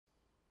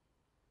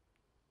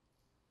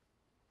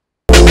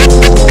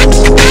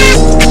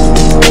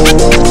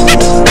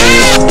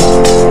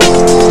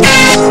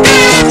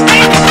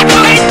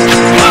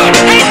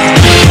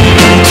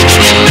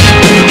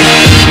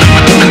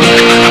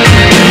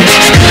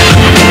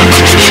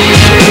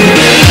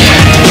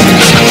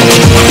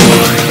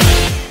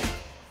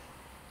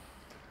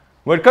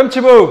Welcome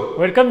Thibaut!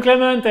 Welcome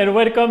Clement and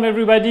welcome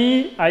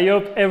everybody. I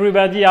hope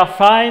everybody are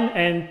fine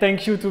and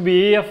thank you to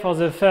be here for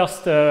the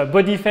first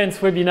BODYFENCE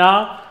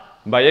webinar.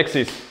 By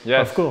Exis,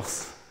 yes. Of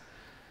course.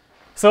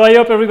 So I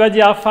hope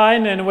everybody are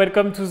fine and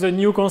welcome to the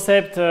new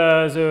concept,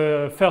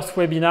 the first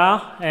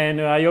webinar, and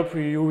I hope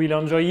you will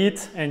enjoy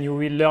it and you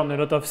will learn a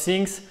lot of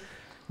things.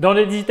 Don't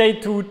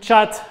hesitate to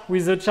chat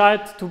with the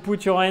chat, to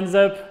put your hands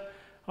up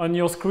on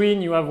your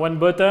screen. You have one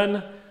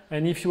button,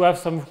 and if you have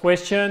some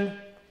question,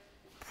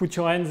 put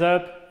your hands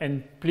up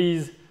and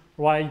please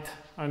write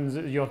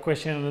your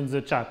question on the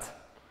chat.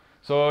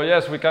 So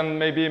yes, we can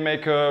maybe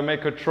make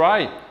a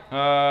try.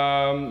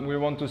 We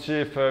want to see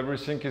if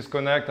everything is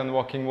connected and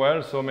working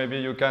well. So maybe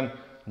you can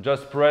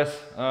just press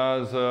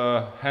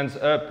the hands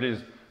up,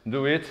 please.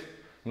 Do it.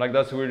 Like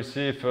that, we'll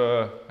see if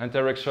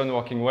interaction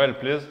working well,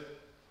 please.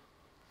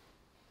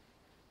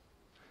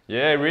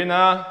 Yeah,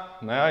 Irina,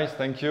 nice,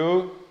 thank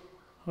you.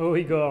 Oh,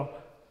 Igor.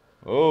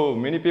 Oh,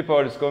 many people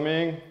is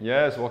coming.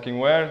 Yes, working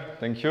well.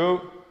 Thank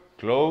you.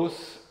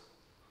 Close.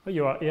 Oh,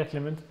 you are here,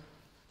 Clement.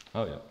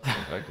 Oh yeah,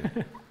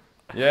 exactly.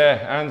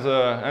 Yeah,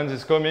 and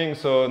is coming.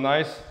 So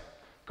nice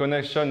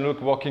connection. Look,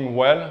 working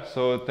well.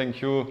 So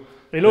thank you.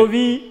 Hello,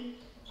 V.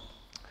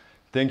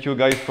 Thank you,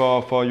 guys,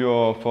 for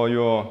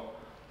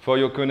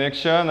your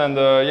connection. And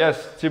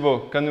yes,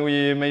 Thibaut, can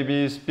we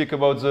maybe speak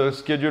about the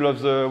schedule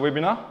of the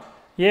webinar?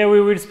 Yeah,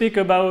 we will speak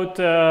about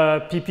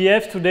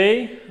PPF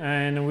today,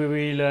 and we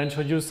will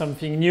introduce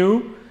something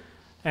new.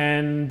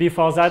 And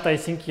before that, I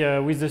think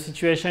with the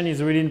situation, it's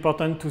really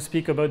important to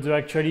speak about the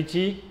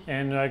actuality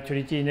and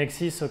actuality in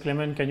Exis. So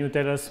Clement, can you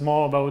tell us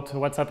more about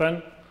what's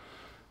happened?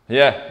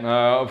 Yeah,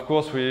 of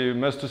course, we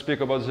must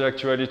speak about the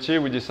actuality.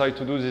 We decided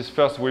to do this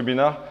first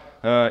webinar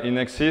in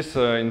Exis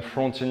in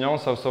Frontignan,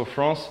 south of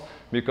France,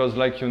 because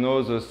like you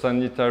know, the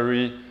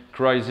sanitary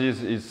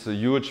crisis is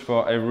huge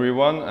for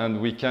everyone, and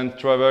we can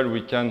travel,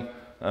 we can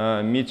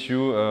meet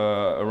you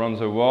around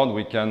the world,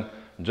 we can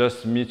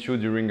just meet you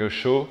during a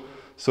show.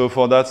 So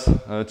for that,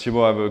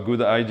 Thibaut have a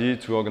good idea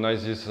to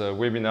organize this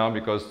webinar,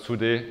 because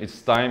today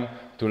it's time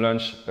to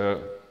launch a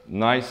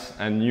nice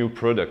and new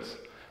product,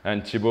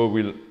 and Thibaut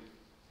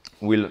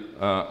will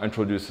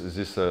introduce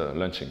this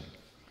launching.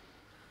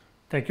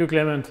 Thank you,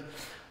 Clement.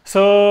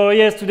 So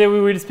yes, today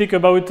we will speak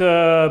about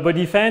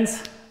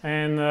BODYFENCE,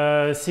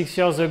 and 6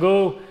 years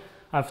ago,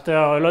 after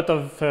a lot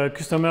of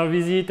customer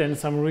visit and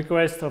some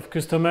requests of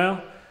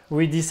customer,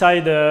 we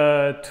decided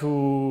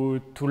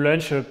to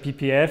launch a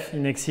PPF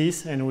in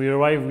Exis, and we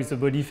arrived with the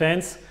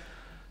BODYFENCE.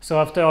 So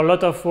after a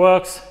lot of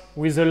works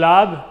with the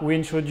lab, we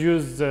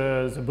introduced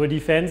the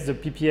BODYFENCE, the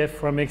PPF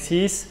from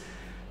Exis,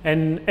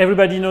 and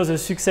everybody knows the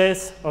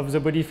success of the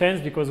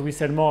BODYFENCE because we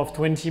sell more of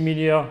 20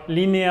 million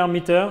linear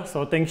meters.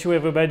 So thank you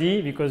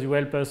everybody, because you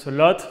help us a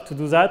lot to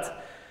do that.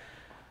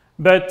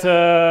 But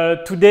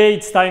today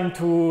it's time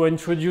to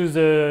introduce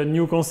a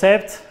new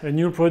concept, a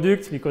new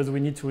product, because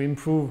we need to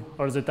improve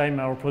all the time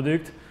our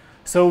product.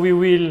 So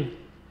we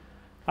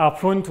are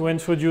prone to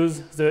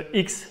introduce the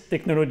X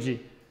technology.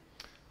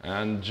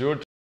 And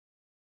George.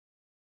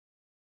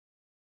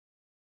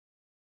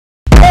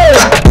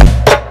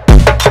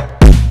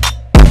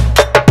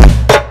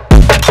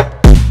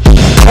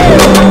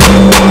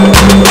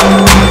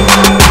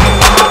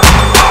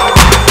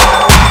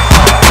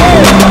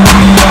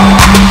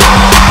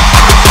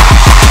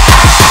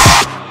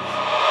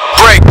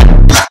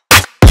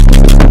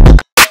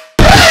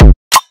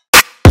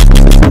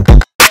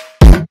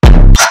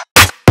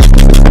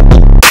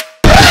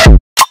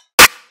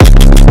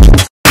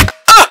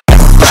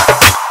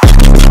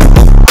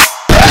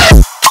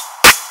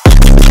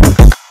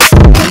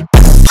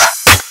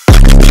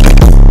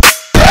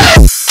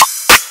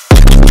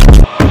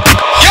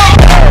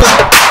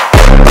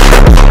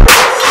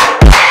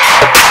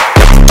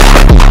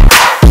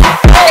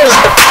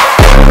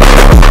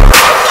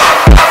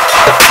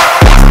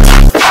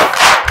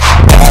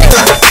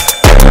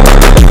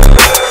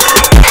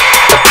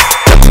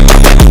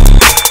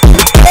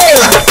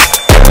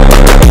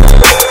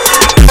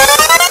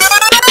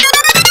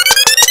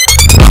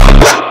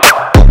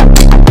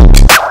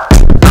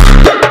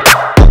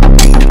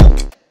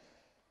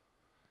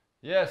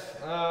 Yes,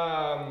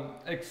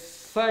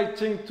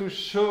 exciting to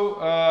show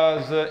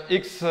the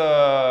X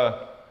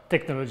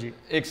technology.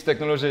 X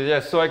technology,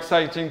 yes, so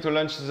exciting to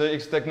launch the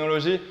X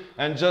technology.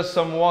 And just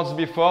some words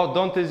before,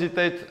 don't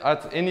hesitate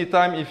at any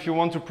time if you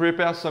want to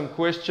prepare some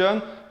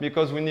question,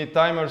 because we need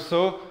time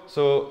also.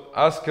 So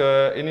ask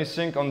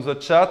anything on the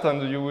chat,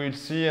 and you will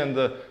see and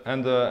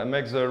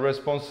make the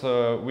response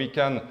we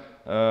can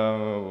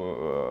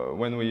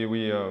when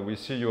we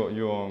see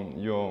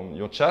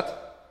your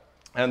chat.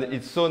 And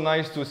it's so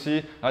nice to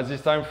see at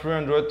this time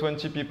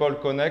 320 people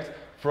connect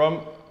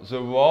from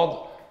the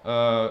world.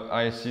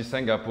 I see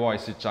Singapore, I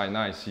see China,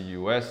 I see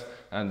US,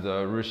 and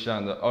Russia,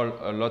 and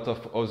a lot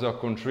of other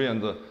countries,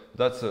 and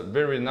that's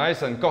very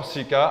nice. And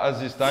Corsica at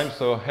this time,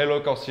 so hello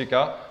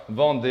Corsica,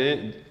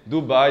 Vendée,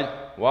 Dubai.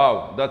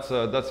 Wow,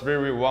 that's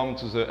very warm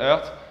to the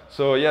earth.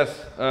 So yes,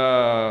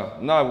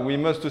 now we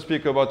must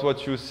speak about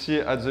what you see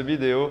at the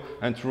video,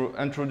 and to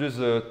introduce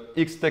the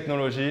X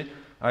technology,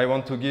 I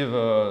want to give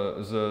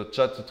the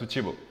chat to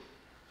Thibaut.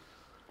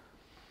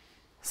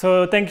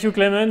 So thank you,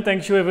 Clement.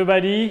 Thank you,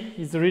 everybody.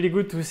 It's really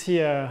good to see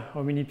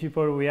how many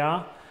people we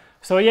are.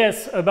 So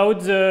yes, about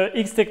the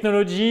X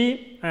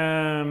technology,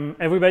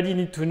 everybody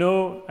needs to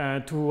know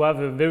to have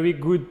a very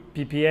good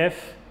PPF.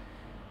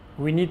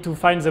 We need to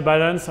find the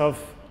balance of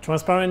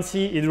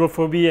transparency,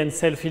 hydrophobia, and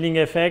self-healing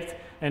effect.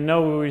 And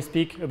now we will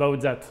speak about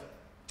that.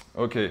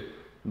 Okay,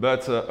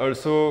 but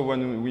also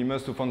when we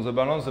must find the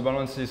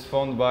balance is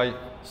found by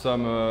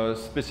some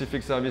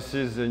specific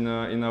services in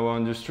our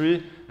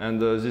industry,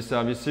 and these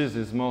services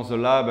is more the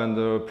lab and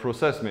the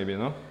process maybe,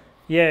 no?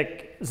 Yeah,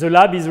 the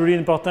lab is really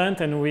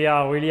important, and we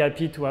are really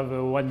happy to have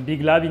one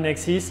big lab in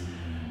Exis.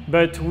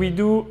 But we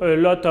do a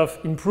lot of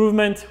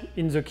improvement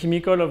in the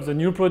chemical of the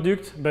new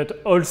product,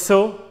 but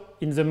also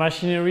in the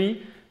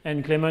machinery,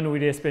 and Clement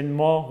will explain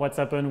more what's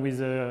happened with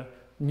the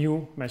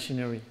new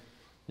machinery.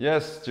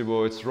 Yes,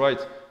 Thibaut, it's right.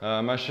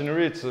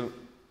 Machinery, it's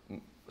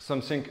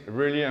something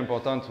really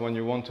important when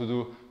you want to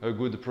do a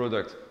good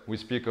product. We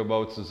speak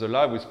about the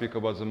lab, we speak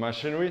about the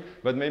machinery,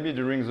 but maybe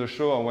during the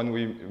show or when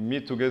we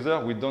meet together,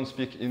 we don't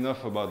speak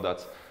enough about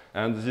that.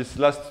 And these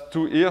last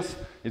 2 years,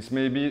 it's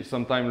maybe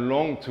sometimes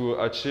long to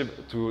achieve,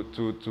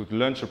 to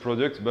launch a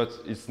product, but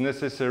it's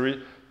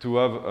necessary to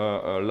have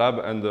a lab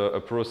and a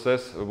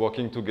process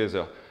working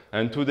together.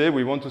 And today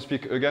we want to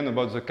speak again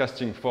about the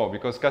casting 4,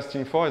 because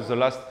casting 4 is the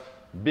last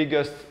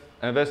biggest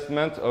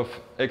investment of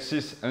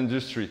Exis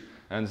industry.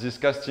 And this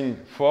casting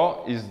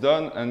 4 is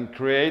done and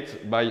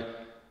created by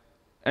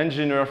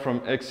engineer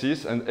from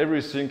Exis, and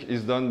everything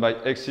is done by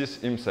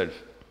Exis himself.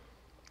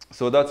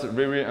 So that's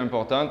very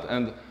important,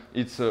 and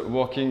it's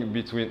working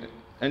between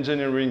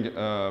engineering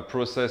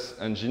process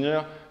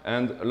engineer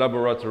and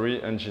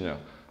laboratory engineer.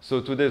 So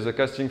today the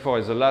casting 4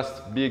 is the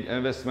last big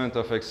investment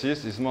of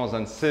Exis. It's more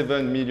than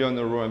 7 million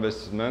euro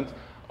investment.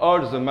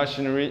 All the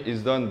machinery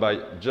is done by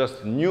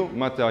just new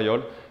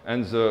material,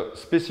 and the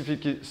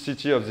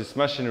specificity of this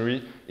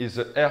machinery is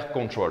the air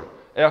control.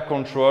 Air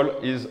control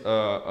is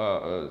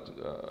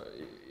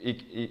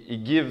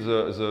it gives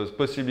the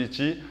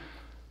possibility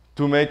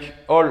to make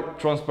all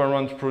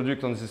transparent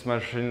product on this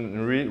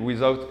machinery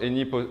without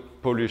any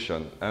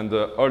pollution. And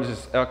all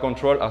this air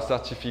control are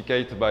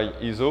certificated by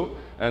ISO,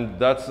 and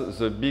that's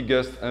the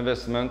biggest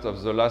investment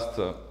of the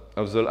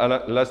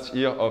last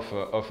year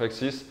of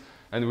Exis,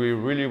 and we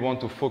really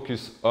want to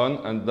focus on,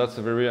 and that's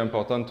very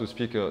important to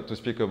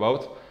speak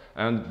about.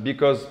 And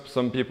because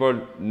some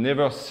people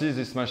never see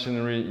this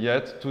machinery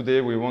yet, today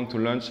we want to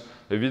launch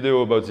a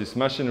video about this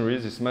machinery.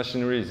 This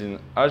machinery is in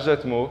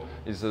Ajetmo,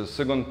 it's the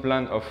second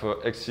plant of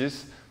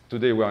Exis.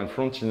 Today we are in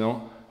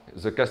Frontignan.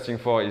 The casting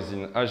 4 is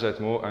in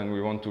Ajetmo, and we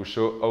want to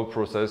show how to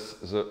process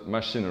the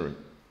machinery.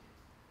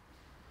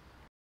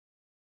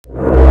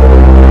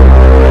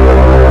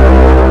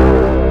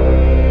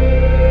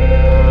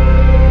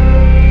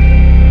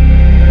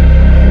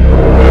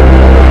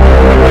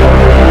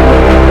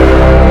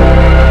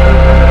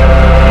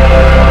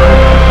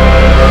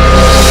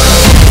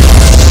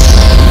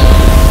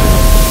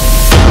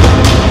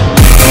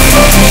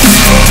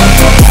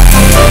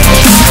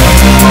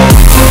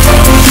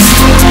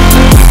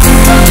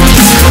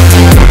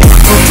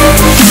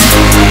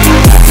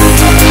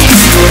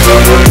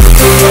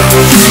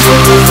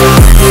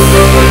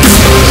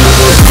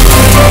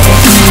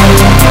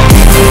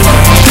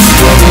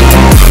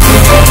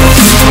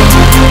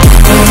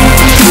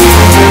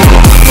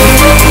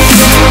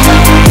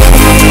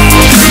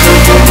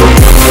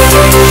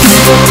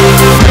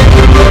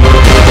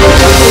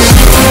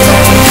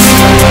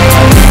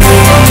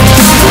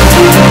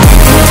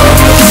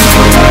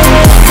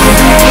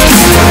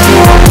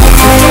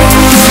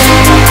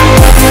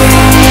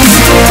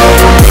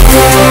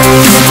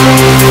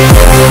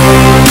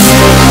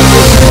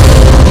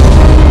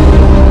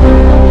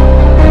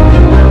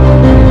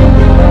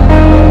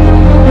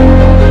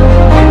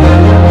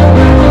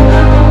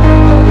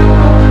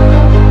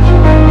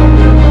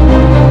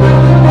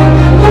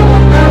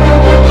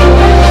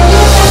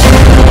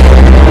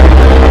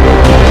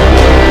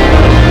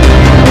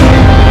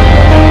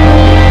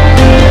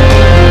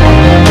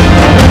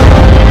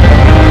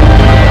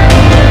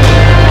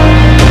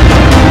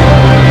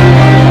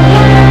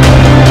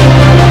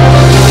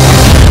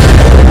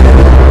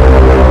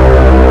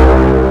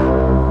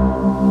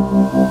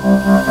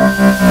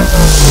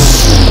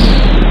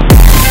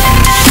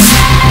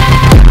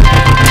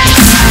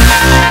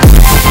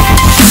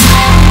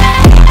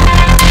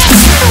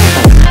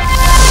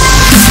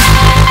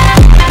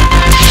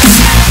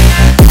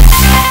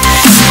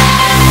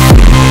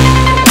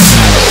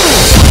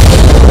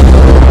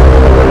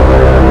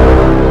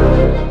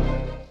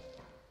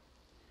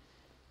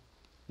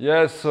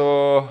 Yes,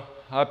 so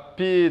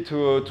happy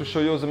to show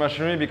you the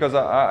machinery, because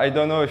I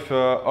don't know if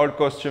all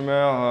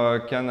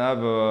customers can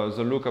have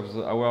the look of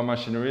our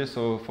machinery.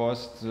 So for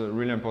us, it's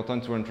really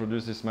important to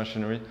introduce this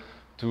machinery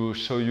to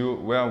show you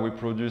where we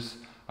produce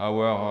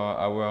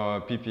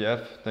our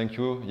PPF. Thank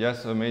you.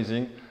 Yes,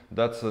 amazing.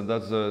 That's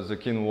the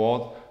key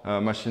word,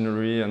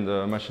 machinery and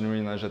machinery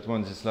in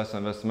Jet1, this last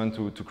investment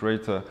to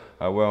create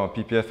our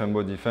PPF and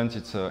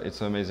BODYFENCE.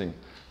 It's amazing.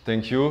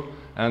 Thank you.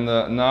 And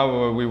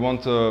now we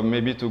want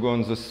maybe to go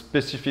on the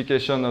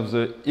specification of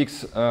the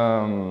X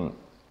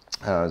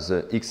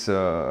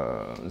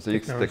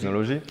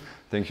technology.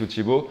 Thank you,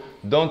 Thibaut.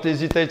 Don't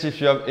hesitate if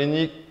you have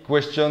any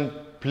question,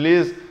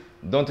 please.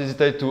 Don't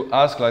hesitate to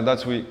ask, like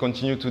that we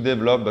continue to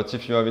develop, but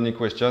if you have any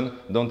question,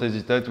 don't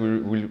hesitate,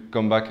 we'll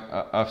come back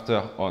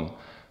after on.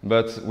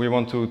 But we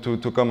want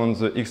to come on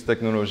the X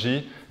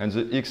technology, and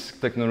the X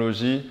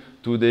technology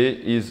today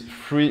is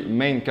 3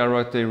 main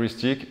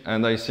characteristics,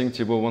 and I think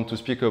Thibaut wants to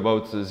speak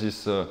about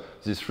these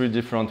 3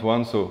 different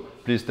ones, so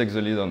please take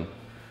the lead on.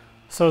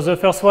 So the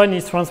first one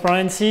is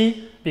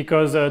transparency,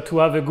 because to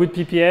have a good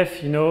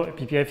PPF, you know,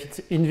 PPF it's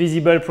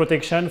invisible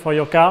protection for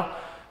your car,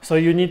 so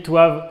you need to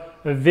have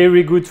a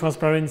very good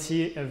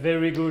transparency, a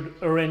very good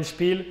orange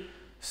peel.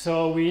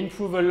 So we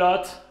improve a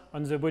lot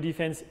on the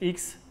BODYFENCE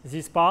X,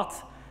 this part,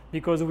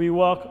 because we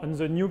work on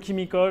the new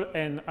chemical,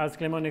 and as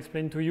Clement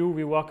explained to you,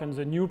 we work on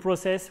the new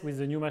process with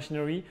the new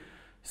machinery.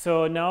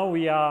 So now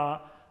we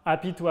are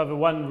happy to have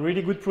one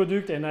really good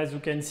product, and as you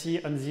can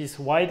see on this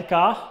white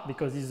car,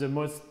 because it's the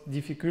most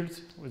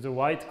difficult with the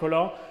white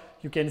color,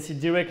 you can see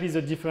directly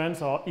the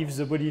difference, or if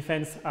the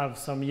BODYFENCE have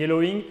some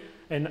yellowing.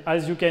 And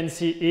as you can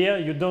see here,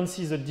 you don't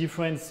see the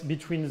difference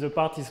between the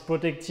part is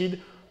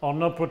protected or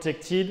not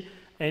protected,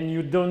 and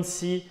you don't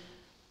see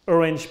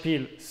orange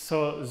peel.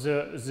 So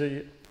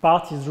the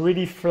part is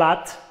really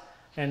flat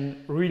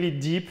and really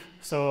deep,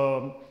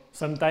 so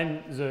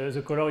sometimes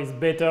the color is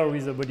better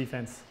with the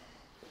BODYFENCE.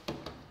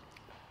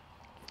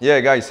 Yeah,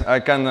 guys,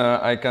 I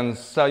can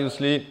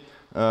seriously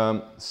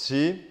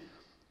see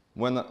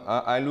when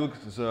I look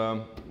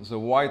the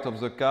white of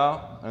the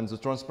car and the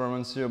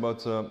transparency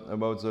about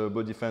the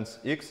BODYFENCE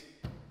X,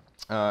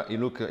 it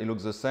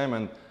looks the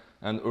same,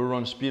 and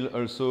orange peel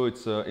also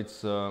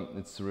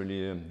it's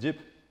really deep,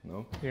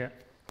 no? Yeah.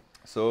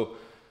 So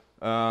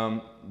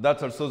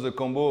that's also the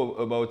combo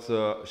about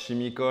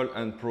chemical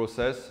and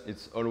process.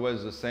 It's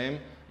always the same.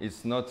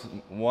 It's not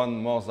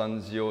one more than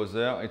the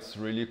other. It's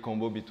really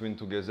combo between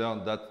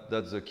together.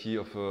 That's the key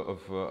of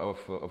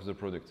the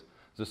product.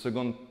 The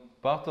second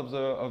part of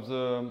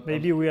the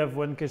maybe we have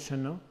one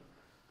question now.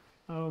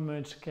 How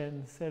much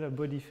can sell a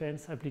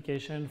BODYFENCE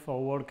application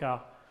for world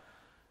car?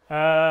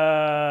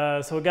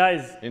 So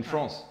guys, in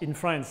France. In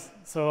France.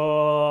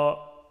 So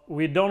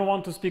we don't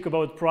want to speak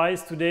about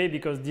price today,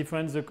 because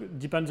depends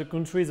the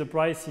country, the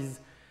price is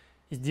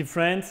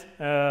different.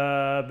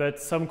 But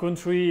some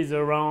countries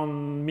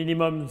around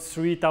minimum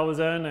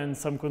 3,000, and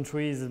some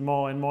countries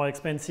more and more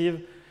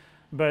expensive.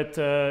 But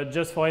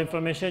just for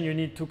information, you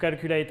need to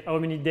calculate how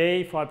many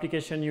days for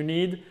application you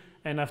need,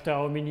 and after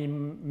how many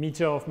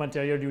meters of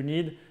material you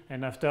need,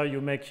 and after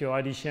you make your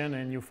addition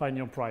and you find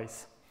your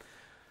price.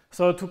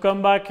 So to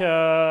come back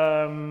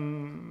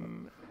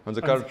on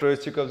the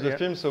characteristic of the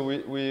film, so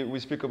we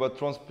speak about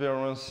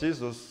transparency.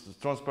 So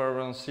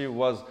transparency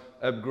was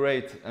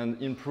upgraded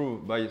and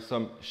improved by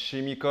some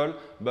chemical,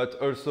 but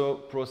also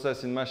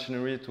process in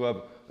machinery to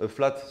have a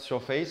flat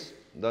surface.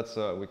 That's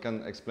we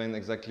can explain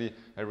exactly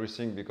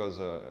everything, because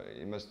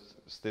it must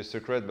stay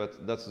secret,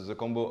 but that's the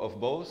combo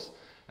of both.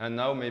 And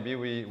now maybe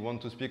we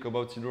want to speak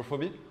about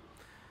hydrophobia.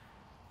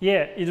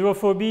 Yeah,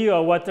 hydrophobia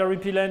or water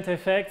repellent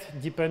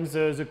effect depends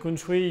the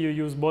country. You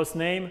use both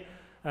name,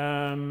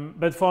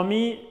 but for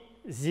me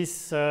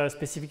this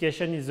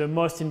specification is the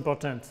most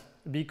important,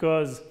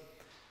 because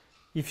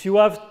if you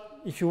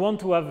want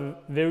to have a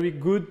very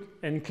good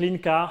and clean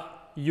car,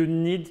 you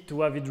need to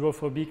have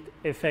hydrophobic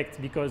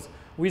effect, because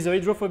with the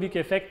hydrophobic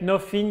effect,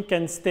 nothing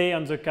can stay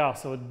on the car,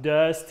 so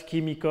dust,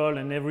 chemical,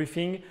 and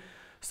everything.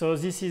 So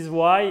this is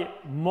why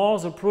more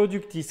the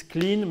product is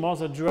clean, more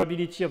the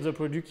durability of the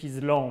product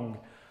is long.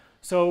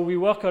 So we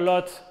work a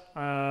lot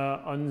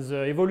on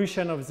the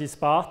evolution of this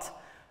part,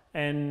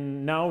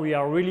 and now we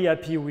are really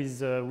happy with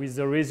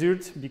the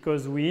result,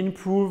 because we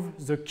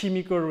improve the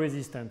chemical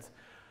resistance.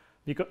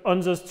 Because on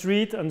the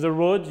street, on the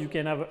road, you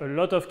can have a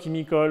lot of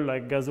chemical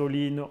like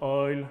gasoline,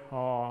 oil,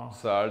 or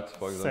salt,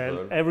 for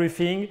example,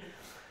 everything.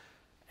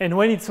 And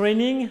when it's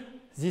raining,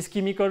 this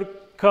chemical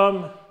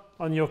come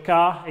on your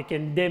car and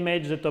can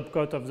damage the top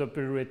coat of the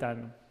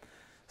polyurethane.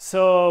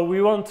 So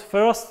we want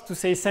first to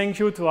say thank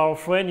you to our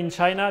friend in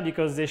China,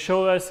 because they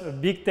show us a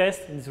big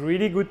test. It's a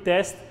really good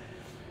test.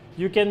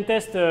 You can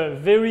test a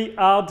very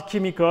hard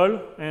chemical,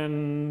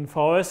 and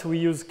for us we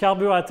use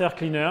carburetor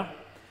cleaner.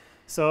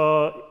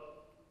 So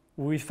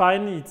we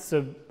find it's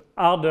a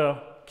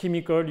harder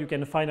chemical you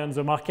can find on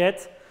the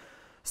market.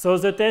 So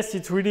the test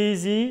is really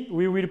easy.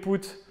 We will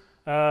put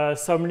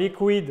some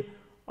liquid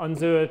on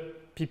the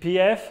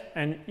PPF,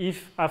 and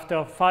if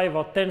after 5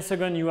 or 10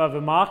 seconds you have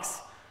a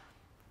marks,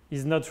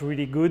 it's not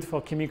really good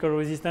for chemical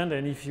resistant,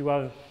 and if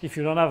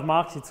you don't have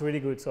marks, it's really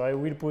good. So I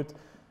will put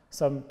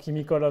some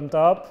chemical on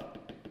top.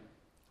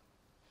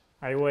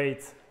 I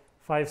wait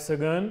 5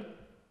 seconds,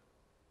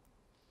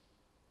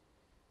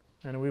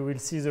 and we will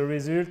see the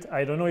result.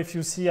 I don't know if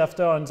you see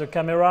after on the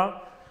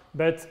camera,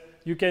 but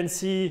you can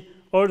see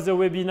all the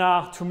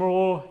webinar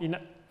tomorrow in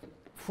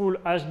full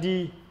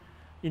HD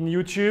in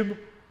YouTube.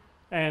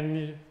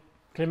 And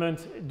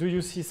Clement, do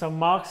you see some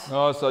marks?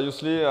 No,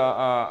 seriously,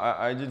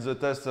 I did the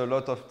test a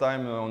lot of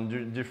time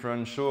on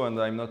different shows, and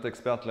I'm not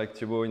expert like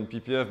Thibaut in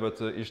PPF,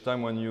 but each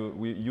time when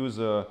we use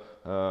a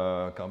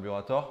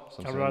carburetor,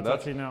 something like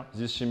that, cleaner.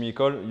 This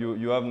chemical,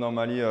 you have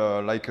normally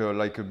like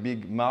a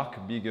big mark.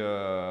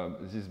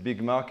 This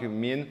big mark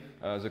mean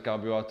the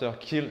carburetor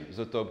kill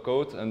the top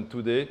coat, and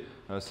today,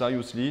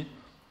 seriously,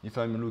 if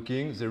I'm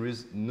looking, there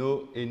is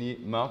no any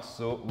marks.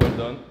 So well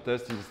done.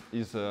 Test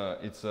it's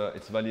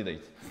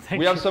validated.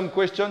 We have some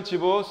questions,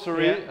 Thibaut.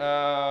 Sorry.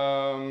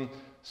 Yeah.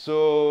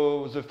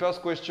 So the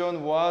first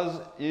question was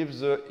if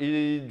the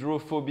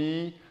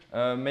hydrophobic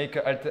make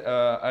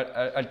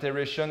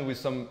alteration with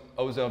some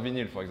other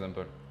vinyl, for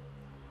example.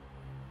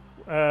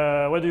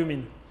 What do you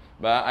mean?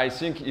 But I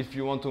think if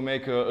you want to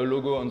make a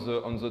logo on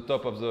the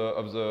top of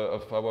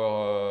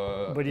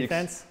our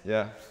BODYFENCE.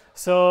 Yeah.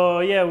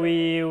 So yeah,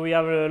 we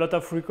have a lot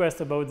of requests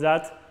about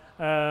that.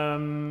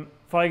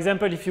 For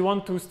example, if you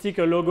want to stick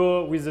a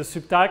logo with a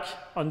subtac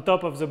on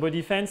top of the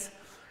BODYFENCE,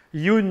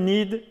 you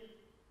need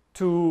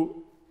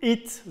to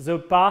hit the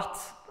part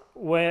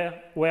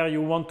where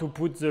you want to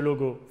put the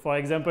logo. For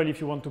example, if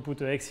you want to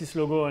put an Exis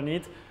logo on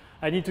it,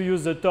 I need to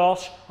use the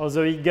torch or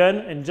the heat gun,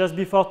 and just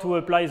before to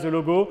apply the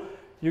logo,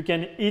 you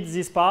can hit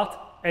this part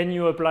and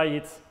you apply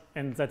it,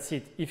 and that's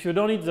it. If you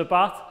don't hit the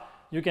part,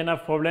 you can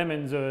have problem,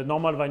 and the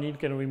normal vinyl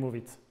can remove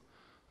it.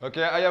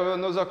 Okay, I have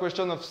another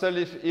question of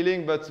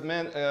self-healing, but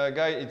man,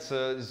 guy, it's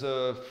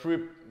the free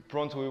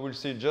prompt we will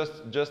see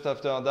just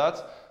after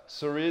that.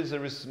 Sorry,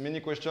 there is many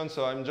questions,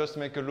 so I'm just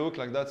make a look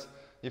like that.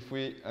 If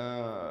we,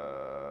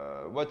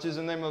 what is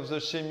the name of the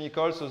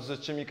chemical? So the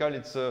chemical,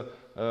 it's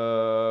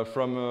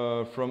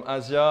from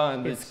Asia,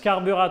 and it's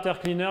carburetor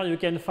cleaner. You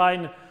can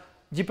find,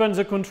 depends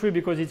the country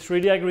because it's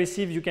really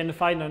aggressive. You can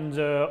find on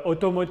the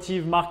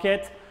automotive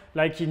market,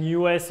 like in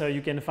US,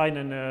 you can find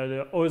in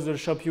all the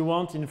shop you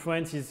want. In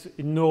France, it's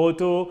in no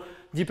auto.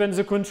 Depends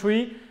the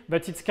country,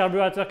 but it's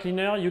carburetor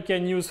cleaner. You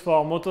can use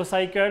for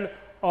motorcycle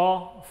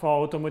or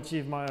for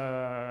automotive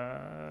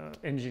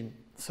engine.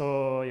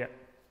 So yeah.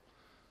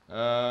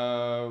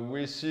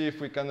 We see if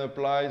we can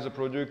apply the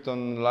product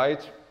on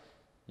light.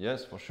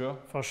 Yes, for sure.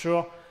 For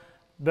sure,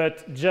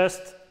 but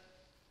just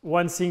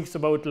one thing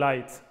about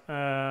light.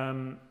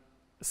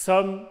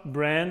 Some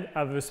brands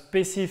have a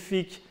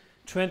specific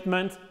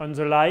treatment on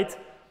the light.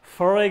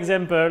 For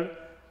example,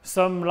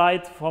 some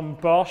light from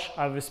Porsche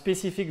have a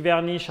specific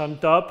varnish on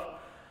top.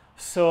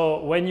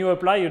 So when you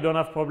apply, you don't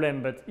have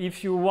problem. But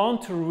if you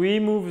want to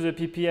remove the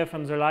PPF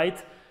on the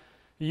light,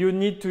 you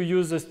need to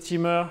use a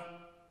steamer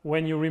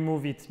when you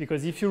remove it.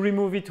 Because if you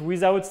remove it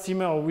without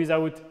steamer or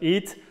without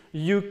heat,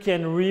 you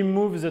can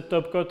remove the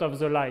top coat of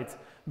the light.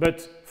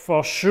 But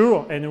for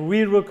sure, and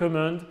we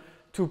recommend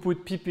to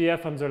put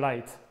PPF on the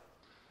light.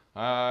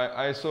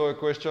 I saw a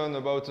question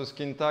about a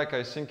skin tag.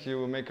 I think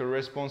you make a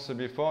response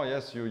before.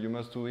 Yes, you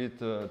must do it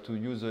to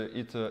use a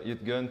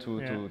heat gun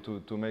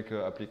to make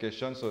an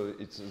application. So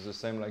it's the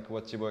same like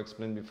what Thibaut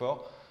explained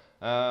before.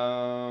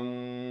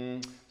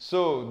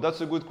 So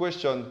that's a good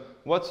question.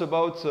 What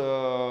about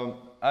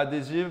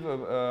adhesive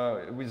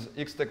with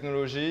X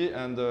technology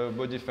and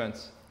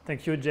BODYFENCE?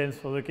 Thank you, James,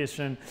 for the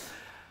question.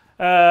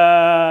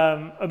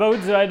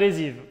 About the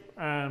adhesive.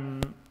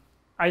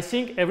 I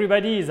think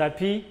everybody is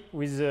happy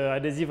with the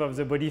adhesive of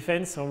the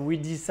BODYFENCE, so we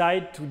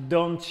decide to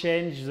don't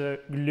change the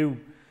glue.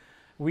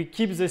 We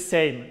keep the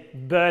same,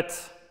 but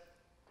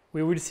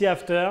we will see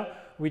after,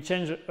 we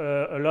change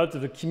a lot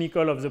of the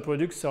chemical of the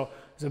product, so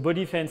the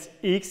BODYFENCE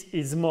X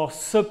is more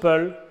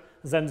supple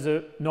than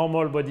the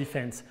normal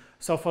BODYFENCE.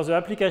 So for the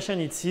application,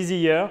 it's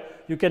easier.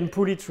 You can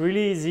pull it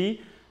really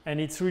easy,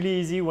 and it's really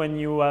easy when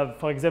you have,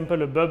 for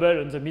example, a bubble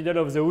in the middle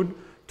of the wood,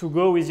 to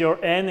go with your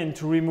hand and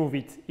to remove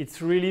it.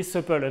 It's really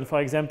supple, and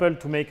for example,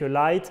 to make a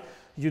light,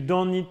 you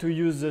don't need to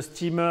use the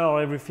steamer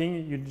or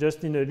everything, you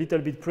just need a little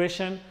bit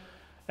pressure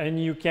and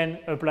you can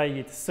apply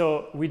it.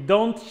 So we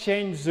don't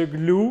change the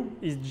glue,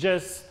 it's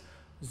just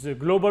the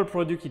global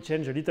product, it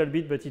changes a little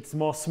bit, but it's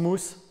more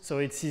smooth, so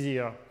it's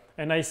easier.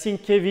 And I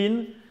think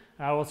Kevin,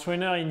 our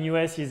trainer in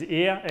US, is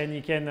here, and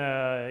he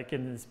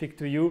can speak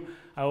to you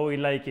how he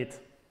like it.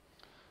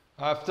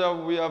 After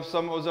we have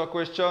some other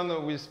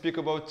question, we speak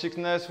about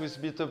thickness, we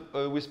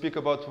speak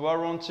about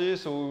warranty,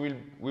 so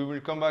we will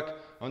come back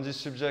on this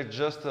subject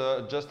just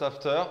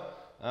after.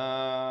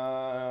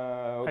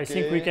 Okay. I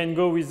think we can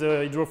go with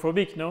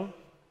hydrophobic, no?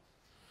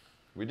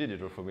 We did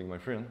hydrophobic, my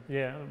friend.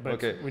 Yeah, but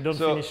okay. we don't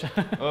finish.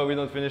 Oh, we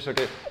don't finish,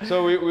 okay.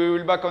 So we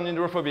will back on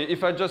hydrophobic.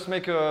 If I just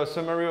make a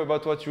summary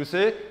about what you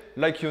say,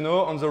 like you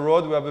know, on the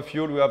road we have a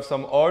fuel, we have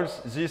some oils.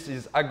 This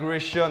is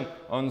aggression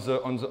on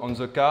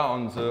the car,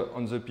 on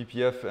the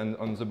PPF and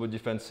on the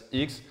BODYFENCE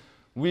X.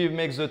 We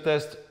make the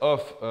test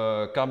of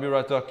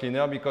carburetor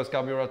cleaner because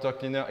carburetor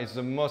cleaner is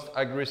the most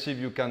aggressive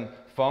you can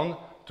find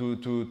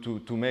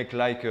to make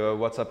like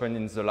what's happened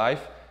in the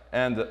life.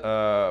 And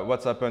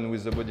what's happened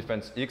with the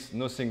BODYFENCE X,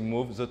 nothing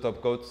moves, the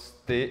top coat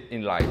stay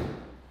in line.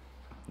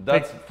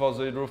 That's for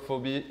the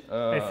hydrophobic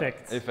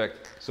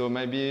effect. So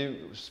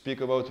maybe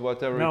speak about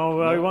whatever. Now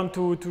I want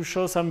to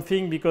show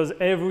something because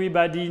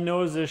everybody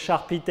knows the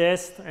Sharpie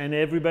test and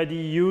everybody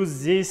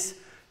uses this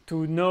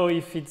to know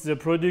if the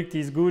product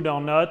is good or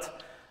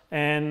not.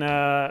 And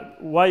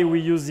why we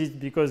use it?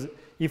 Because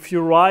if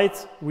you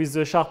write with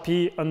the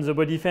Sharpie on the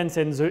BODYFENCE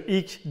and the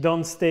ink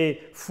don't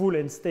stay full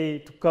and stay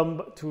to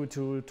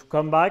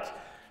come back,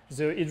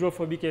 the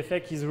hydrophobic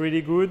effect is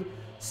really good.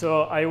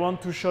 So I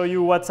want to show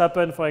you what's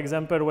happened, for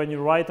example, when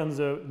you write on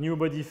the new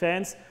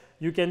BODYFENCE,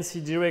 you can see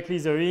directly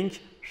the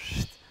ink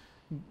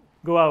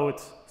go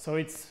out. So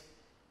it's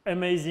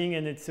amazing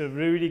and it's a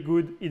really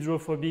good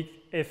hydrophobic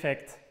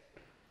effect.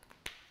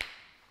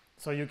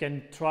 So you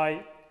can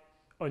try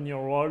on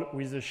your wall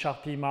with a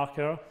Sharpie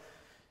marker.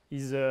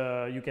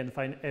 You can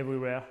find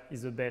everywhere,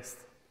 is the best.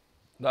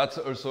 That's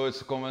also it's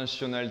a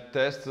conventional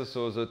test.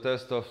 So the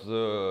test of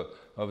the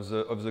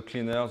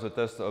cleaner, the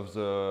test of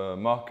the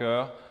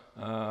marker.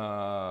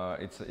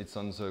 It's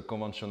on the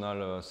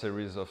conventional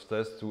series of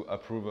tests to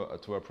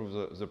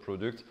approve the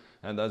product.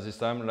 And at this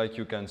time, like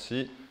you can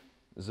see,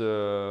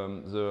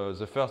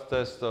 the first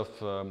test of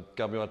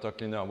carburetor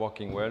cleaner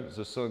working well,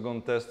 the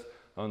second test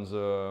on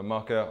the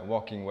marker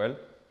working well,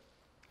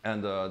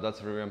 and that's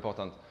very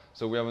important.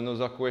 So we have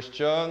another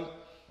question.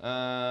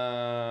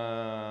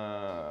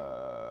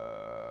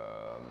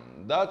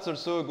 That's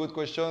also a good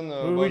question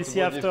about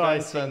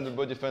BODYFENCE and the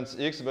BODYFENCE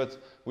X, but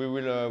we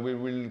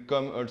will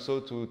come also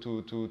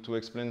to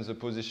explain the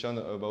position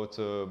about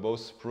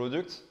both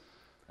products.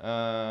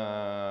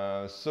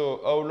 So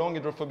how long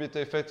hydrophobic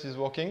effect is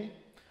working?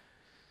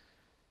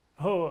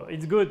 Oh,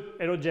 it's good.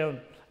 Hello, John.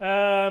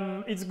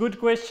 It's a good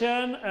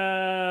question.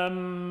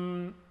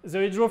 The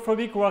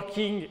hydrophobic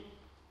working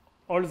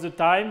all the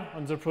time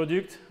on the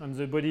product, on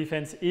the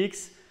BODYFENCE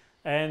X.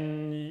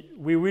 And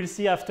we will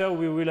see after,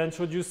 we will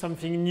introduce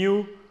something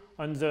new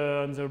on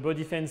the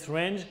BODYFENCE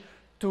range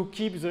to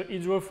keep the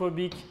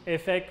hydrophobic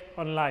effect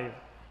on live.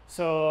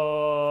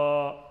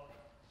 So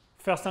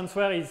first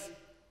answer is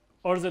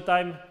all the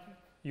time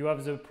you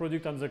have the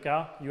product on the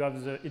car, you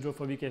have the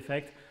hydrophobic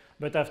effect,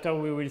 but after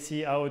we will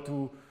see how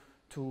to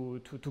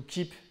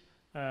keep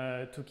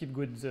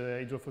good the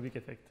hydrophobic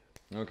effect.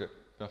 Okay,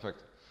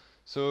 perfect.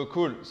 So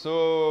cool.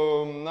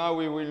 So now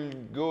we will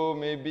go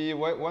maybe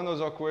one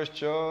other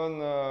question.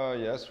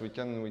 Yes, we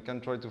can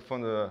try to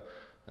find a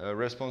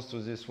response to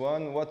this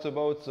one. What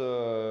about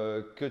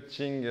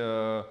cutting?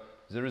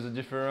 There is a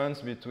difference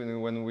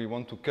between when we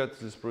want to cut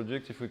this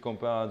product if we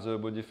compare the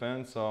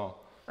BODYFENCE or.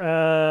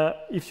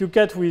 If you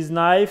cut with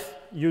knife,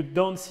 you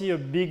don't see a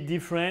big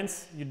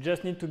difference. You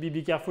just need to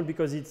be careful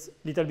because it's a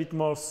little bit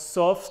more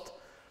soft.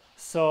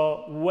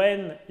 So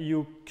when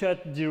you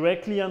cut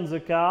directly on the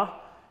car,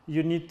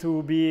 you need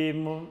to be a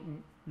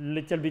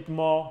little bit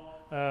more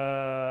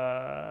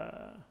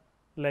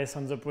less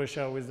on the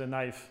pressure with the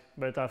knife,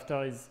 but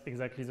after it's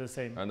exactly the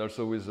same. And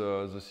also with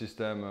the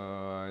system,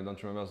 I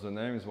don't remember the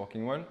name, is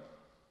working well?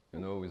 You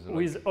know,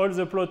 with all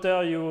the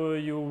plotter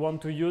you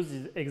want to use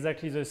is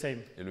exactly the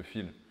same. Et le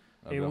fil.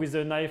 With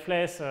the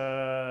knifeless,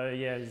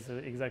 yeah, it's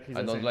exactly the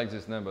same. I don't like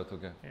this name, but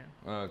okay.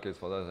 Yeah. Okay,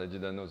 for that I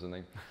didn't know the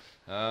name.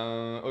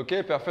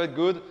 Okay, perfect,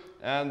 good.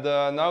 And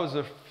now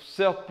the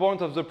third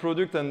point of the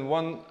product, and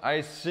one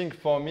I think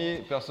for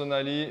me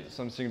personally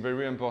something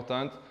very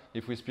important.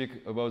 If we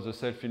speak about the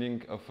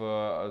self-healing of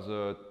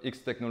the X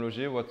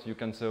technology, what you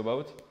can say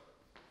about?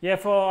 Yeah,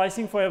 I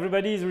think for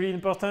everybody it's really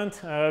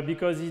important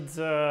because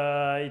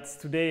it's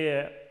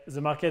today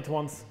the market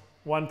wants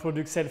one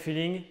product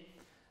self-healing.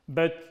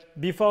 But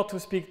before to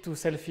speak to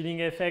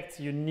self-healing effect,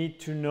 you need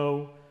to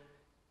know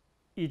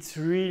it's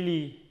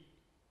really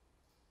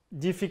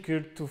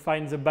difficult to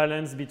find the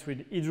balance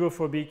between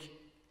hydrophobic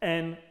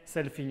and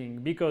self-healing,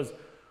 because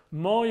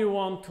more you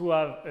want to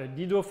have a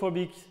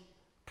hydrophobic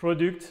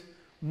product,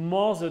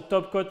 more the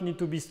top coat need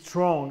to be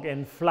strong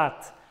and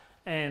flat,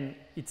 and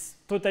it's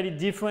totally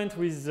different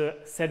with the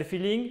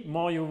self-healing.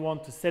 More you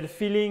want a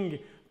self-healing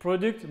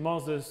product,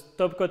 more the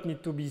top coat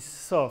need to be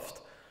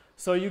soft.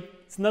 So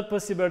it's not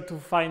possible to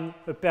find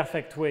a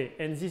perfect way,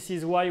 and this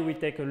is why we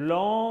take a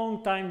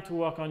long time to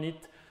work on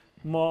it,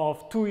 more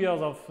of 2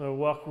 years of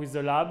work with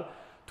the lab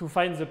to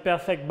find the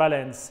perfect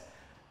balance.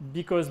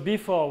 Because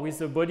before, with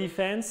the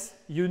BODYFENCE,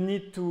 you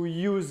need to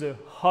use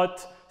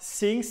hot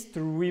things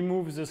to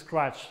remove the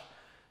scratch.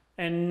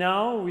 And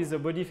now with the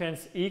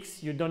BODYFENCE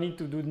X, you don't need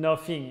to do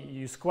nothing.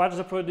 You scratch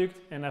the product,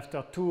 and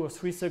after 2 or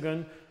 3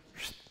 seconds,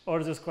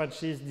 all the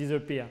scratches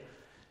disappear.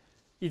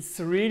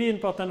 It's really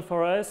important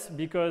for us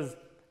because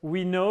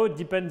we know,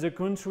 depends the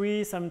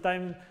country,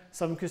 sometimes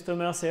some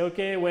customers say,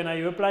 okay, when I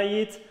apply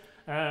it,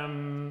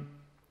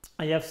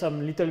 I have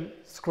some little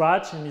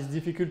scratch and it's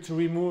difficult to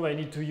remove. I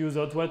need to use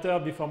hot water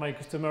before my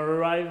customer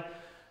arrives,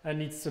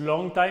 and it's a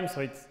long time,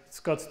 so it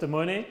costs the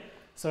money.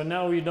 So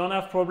now we don't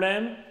have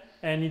problem,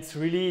 and it's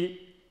really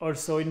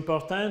also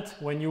important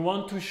when you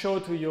want to show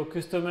to your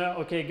customer,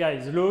 okay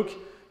guys, look,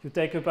 you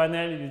take a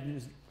panel,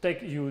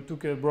 you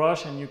took a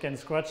brush and you can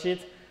scratch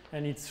it,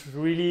 and it's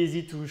really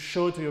easy to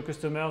show to your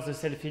customers the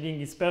self-healing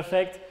is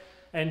perfect,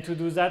 And to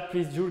do that,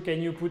 please, Jules,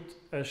 can you put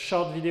a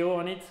short video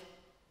on it?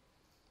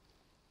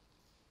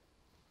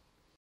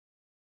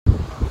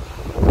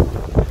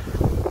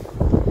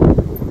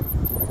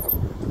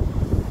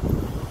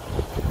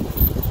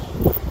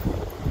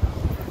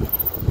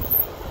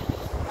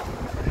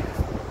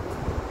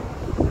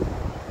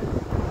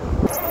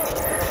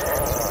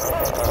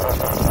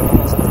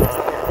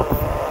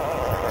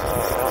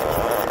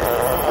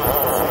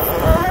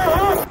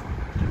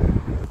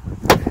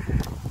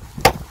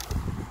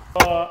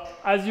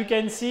 As you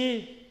can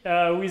see,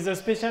 with the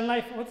special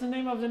knife, what's the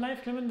name of the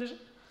knife, Clement?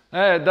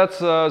 That's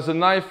the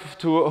knife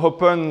to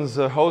open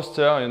the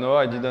holster. You know,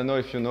 I didn't know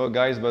if you know,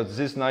 guys, but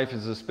this knife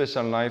is a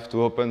special knife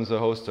to open the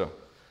holster.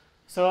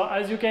 So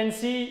as you can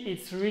see,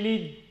 it's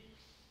really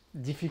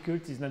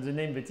difficult. It's not the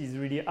name, but it's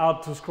really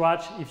hard to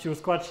scratch. If you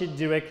scratch it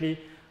directly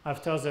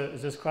after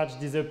the scratch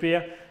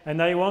disappears.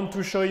 And I want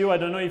to show you. I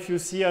don't know if you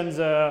see on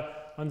the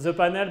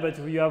panel, but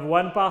you have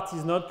one part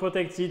is not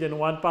protected and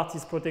one part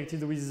is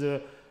protected with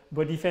the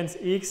BODYFENCE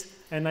X,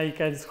 and I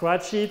can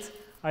scratch it.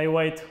 I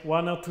wait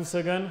 1 or 2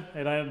 seconds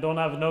and I don't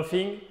have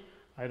nothing.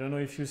 I don't know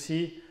if you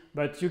see,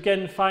 but you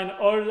can find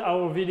all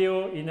our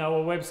video in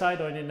our website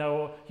or in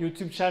our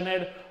YouTube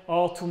channel,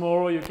 or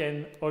tomorrow you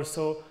can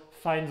also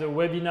find the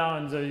webinar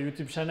on the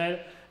YouTube channel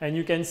and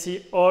you can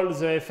see all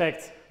the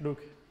effects.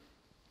 Look.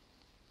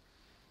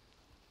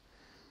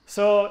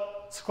 So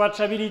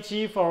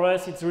scratchability for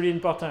us, it's really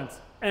important.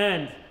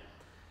 And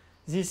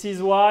this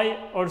is why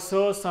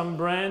also some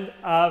brands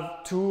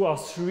have 2 or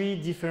 3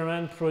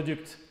 different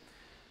products.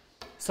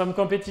 Some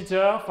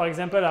competitors, for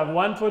example, have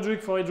one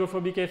product for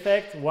hydrophobic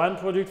effect, one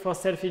product for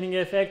self-healing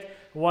effect,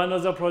 one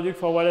other product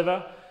for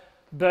whatever.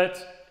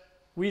 But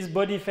with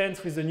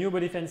BODYFENCE, with the new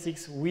BODYFENCE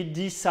X, we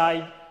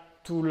decide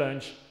to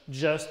launch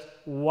just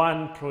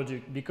one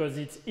product because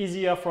it's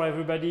easier for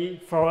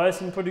everybody, for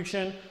us in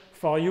production,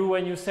 for you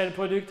when you sell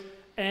product,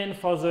 and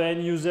for the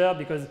end user,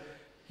 because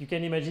you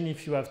can imagine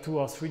if you have 2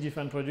 or 3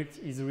 different products,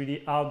 it's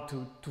really hard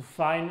to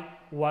find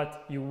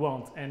what you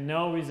want. And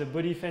now with the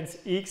BODYFENCE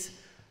X,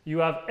 you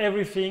have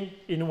everything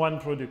in one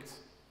product.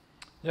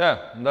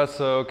 Yeah, that's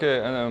okay.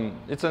 And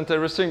it's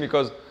interesting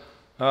because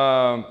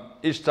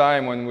each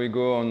time when we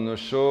go on a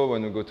show,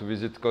 when we go to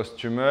visit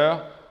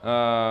customer,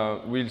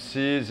 we'll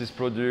see this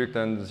product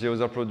and the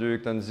other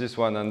product and this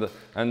one.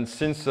 And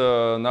since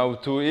now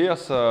 2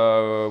 years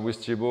with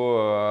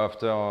Thibaut,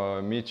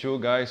 after meet you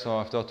guys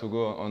or after to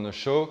go on a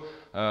show,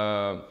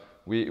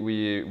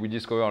 we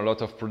discover a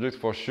lot of products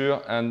for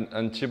sure,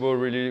 and Thibaut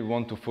really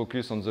want to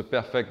focus on the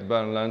perfect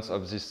balance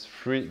of these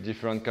 3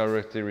 different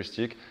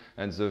characteristics,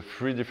 and the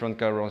 3 different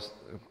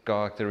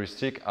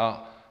characteristics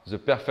are the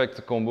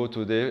perfect combo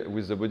today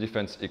with the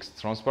BODYFENCE X: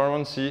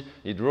 transparency,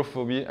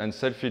 hydrophobia, and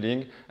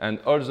self-healing. And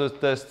all the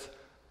tests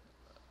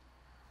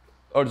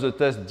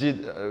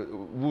did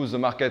who the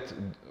market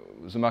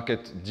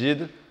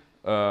did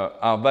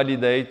are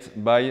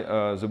validated by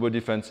the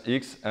BODYFENCE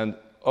X, and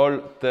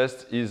all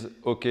tests is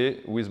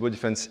okay with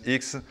BODYFENCE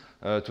X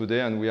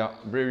today, and we are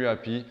very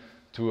happy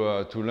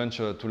to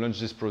launch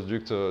this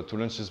product.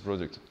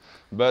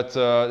 But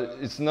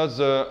it's not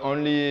the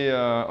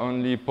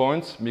only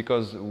point,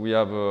 because we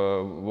have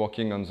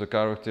working on the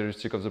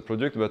characteristic of the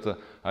product. But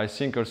I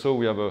think also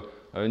we have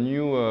a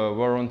new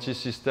warranty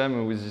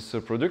system with this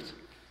product.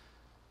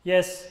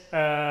 Yes,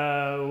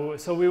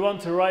 so we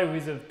want to arrive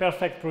with a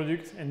perfect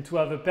product, and to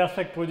have a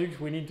perfect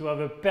product, we need to have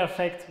a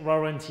perfect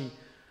warranty.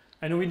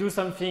 And we do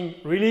something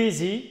really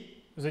easy.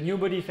 The new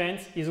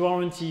BODYFENCE is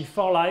warranty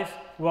for life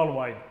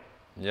worldwide.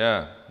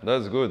 Yeah,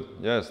 that's good.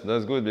 Yes,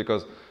 that's good,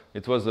 because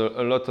it was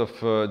a lot of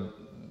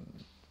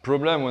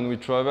problem when we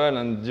travel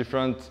and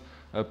different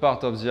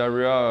part of the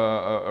area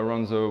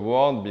around the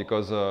world,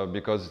 because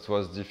it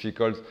was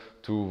difficult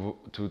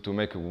to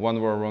make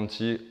one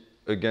warranty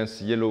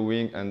against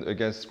yellowing and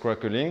against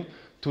crackling.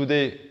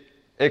 Today,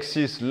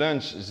 Exis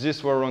launched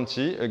this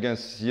warranty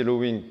against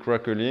yellowing,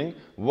 crackling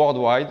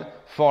worldwide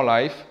for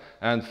life.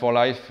 And for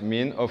life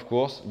means, of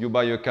course, you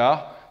buy a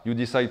car, you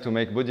decide to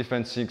make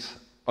BODYFENCE X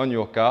on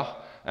your car,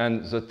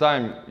 and the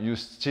time you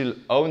still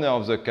owner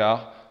of the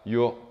car,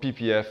 your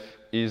PPF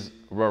is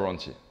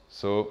warranty.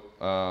 So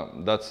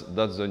that's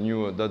the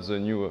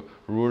new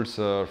rules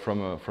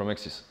from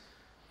Exis.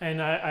 And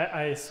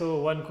I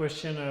saw one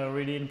question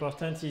really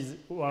important is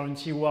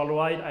warranty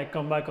worldwide. I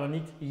come back on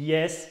it.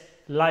 Yes,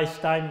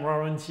 lifetime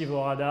warranty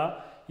for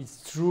radar.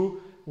 It's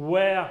true.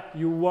 Where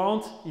you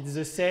want, it's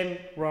the same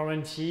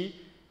warranty.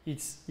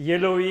 It's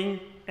yellowing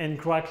and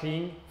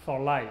crackling for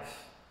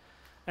life.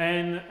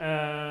 And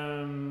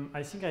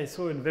I think I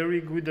saw a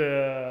very good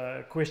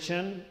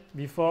question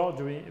before,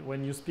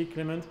 when you speak,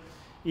 Clement,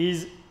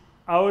 is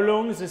how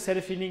long the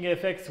self-healing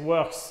effect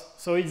works.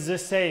 So it's the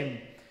same.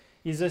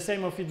 It's the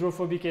same of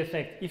hydrophobic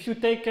effect. If you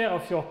take care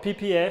of your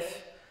PPF,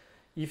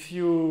 if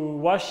you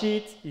wash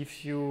it,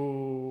 if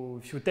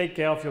you take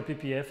care of your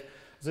PPF,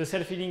 the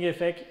self-healing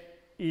effect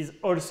is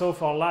also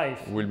for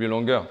life. Will be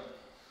longer.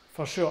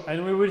 For sure.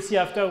 And we will see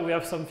after we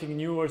have something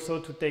new also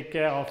to take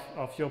care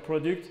of your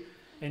product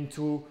and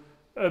to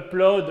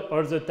upload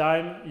all the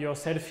time your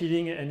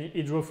self-healing and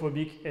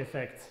hydrophobic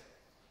effect.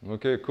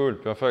 Okay, cool,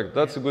 perfect.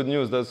 That's good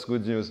news. That's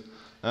good news.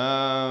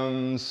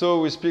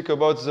 So we speak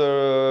about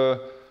the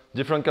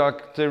different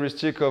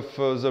characteristics of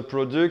the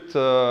product.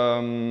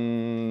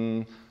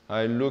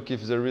 I look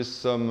if there is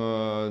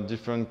some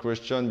different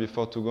question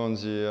before to go on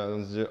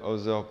the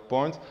other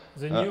point.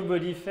 The new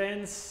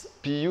BODYFENCE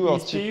PU or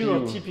is TPU? PU or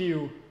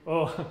TPU?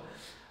 Oh,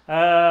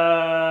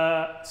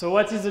 so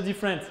what is the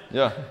difference?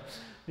 Yeah.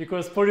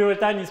 Because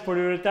polyurethane is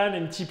polyurethane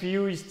and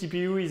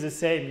TPU is the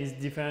same, it's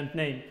different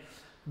name.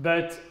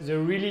 But the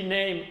really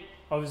name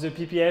of the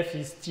PPF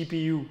is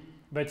TPU,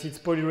 but it's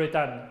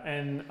polyurethane.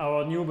 And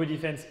our new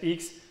BODYFENCE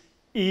X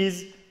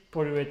is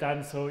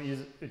polyurethane, so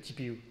is a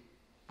TPU.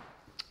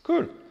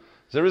 Cool.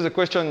 There is a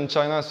question in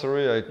China,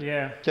 sorry, I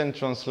can't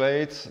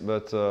translate,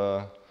 but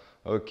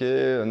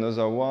okay,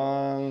 another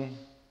one.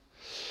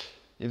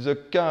 If the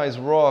car is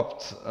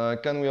wrapped,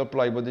 can we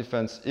apply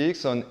BODYFENCE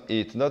X on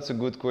it? That's a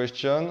good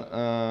question.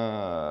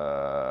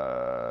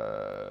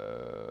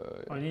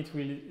 On it,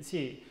 we'll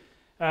see.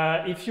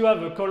 If you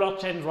have a color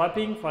change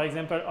wrapping, for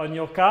example, on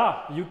your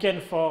car, you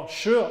can for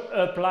sure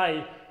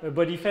apply a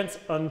BODYFENCE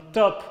on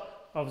top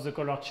of the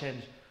color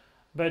change.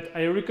 But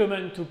I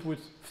recommend to put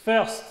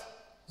first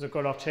the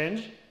color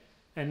change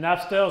and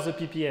after the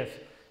PPF,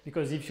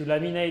 because if you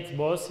laminate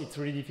both, it's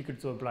really difficult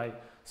to apply.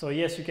 So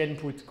yes, you can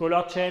put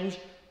color change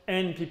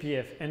and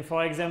PPF. And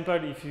for example,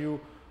 if you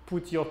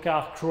put your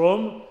car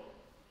chrome,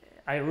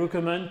 I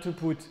recommend to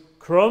put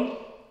chrome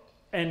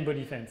and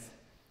BODYFENCE.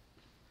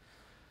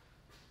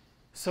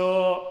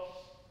 So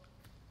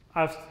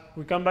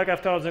we come back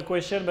after the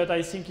question, but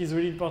I think it's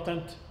really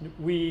important.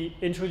 We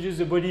introduce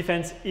the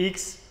BODYFENCE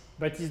X,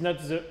 but it's not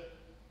the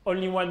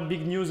only one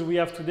big news we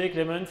have today,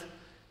 Clement.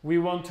 We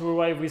want to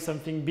arrive with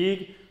something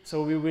big,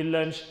 so we will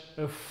launch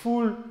a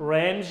full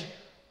range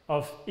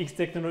of X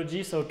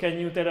technology. So can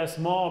you tell us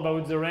more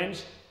about the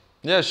range?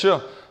 Yeah,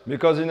 sure.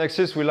 Because in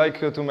Nexus we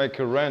like to make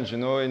a range. You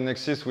know, in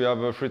Nexus we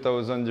have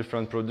 3,000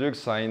 different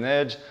products: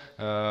 signage,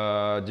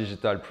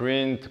 digital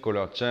print,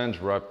 color change,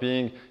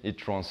 wrapping, heat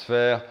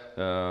transfer,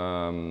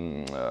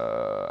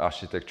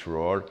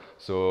 architectural.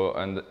 So,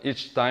 and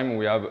each time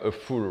we have a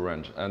full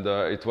range. And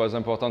it was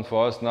important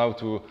for us now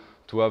to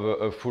have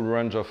a full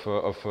range of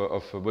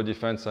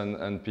BODYFENCE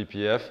and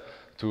PPF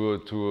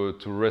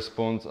to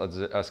respond at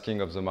the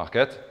asking of the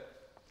market.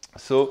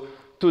 So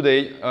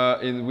today,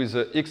 with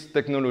the X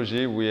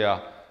technology, we are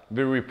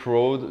very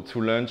proud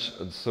to launch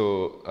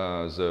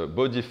the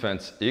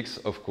BODYFENCE X,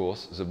 of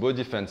course, the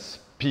BODYFENCE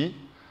P.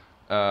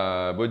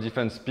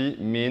 BODYFENCE P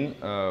mean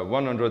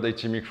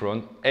 180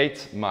 micron,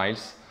 8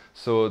 miles.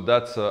 So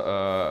that's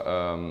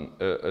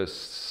a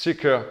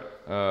thicker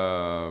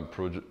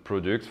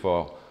product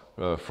for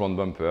front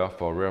bumper,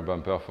 for rear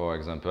bumper, for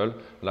example.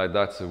 Like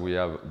that, we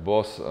have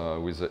both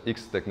with the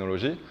X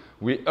technology.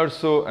 We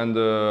also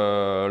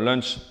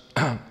launch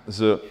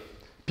the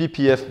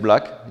PPF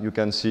black, you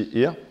can see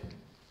here.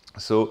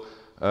 So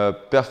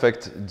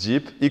perfect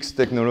Jeep, X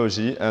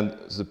technology, and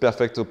the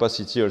perfect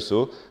opacity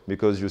also,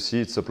 because you see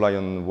it's applied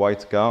on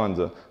white car,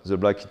 and the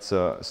black it's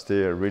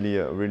stay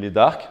really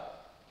dark.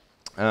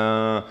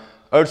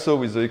 Also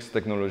with the X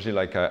technology,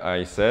 like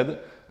I said,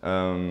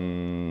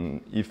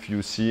 if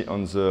you see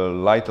on the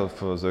light of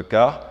the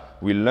car,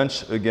 we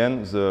launch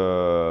again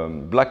the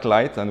black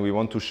light, and we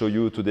want to show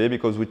you today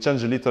because we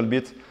change a little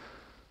bit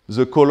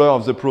the color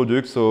of the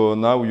product. So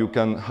now you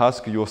can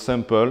ask your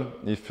sample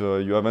if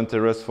you have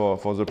interest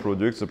for the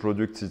product. The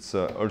product is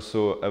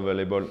also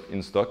available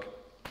in stock.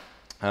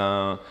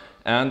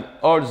 And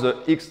all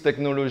the X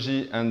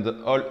technology and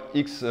all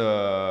X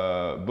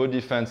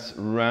BODYFENCE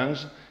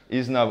range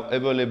is now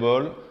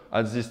available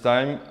at this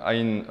time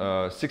in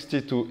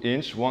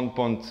 62-inch,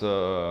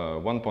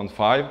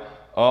 1.5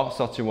 or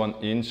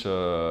 31-inch,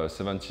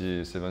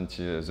 70,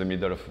 the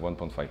middle of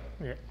 1.5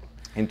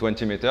 in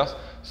 20 meters.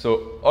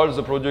 So all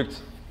the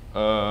products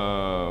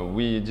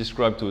we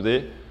described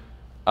today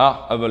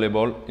are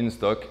available in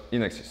stock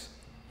in Axis.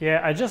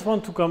 Yeah, I just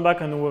want to come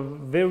back on a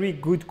very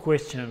good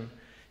question.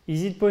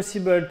 Is it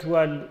possible to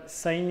add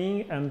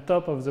signing on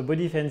top of the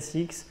BODYFENCE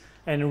X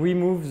and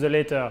remove the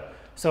letter?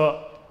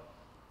 So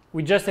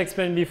we just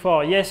explained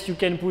before, yes, you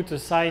can put a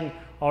sign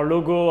or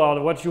logo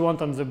or what you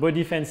want on the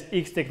BODYFENCE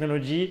X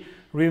technology.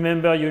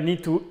 Remember, you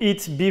need to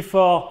hit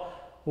before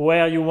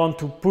where you want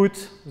to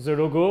put the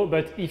logo,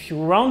 but if you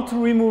want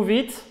to remove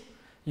it,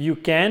 you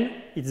can.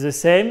 It's the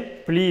same.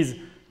 Please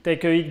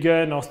take a heat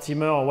gun or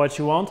steamer or what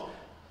you want,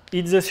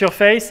 hit the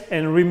surface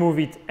and remove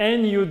it.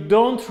 And you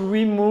don't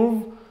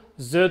remove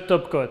the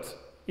top coat.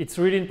 It's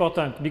really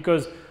important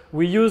because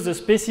we use a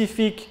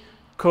specific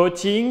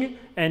coating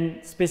and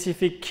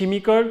specific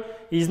chemical.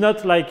 It's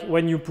not like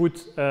when you put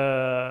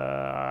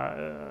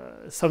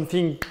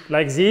something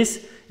like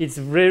this,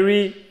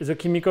 the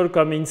chemical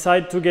come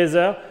inside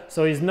together,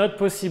 so it's not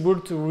possible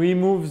to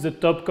remove the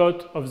top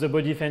coat of the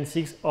BODYFENCE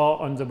X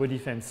or on the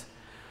BODYFENCE.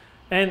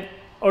 And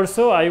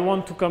also I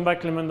want to come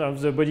back, Clement,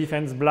 of the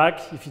BODYFENCE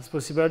Black, if it's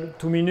possible,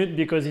 2 minutes,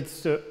 because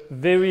it's a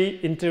very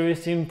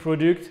interesting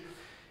product.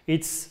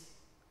 It's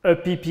a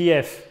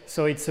PPF.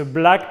 So it's a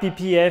black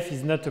PPF,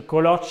 it's not a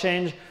color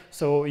change.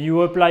 So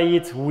you apply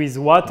it with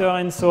water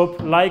and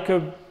soap like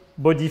a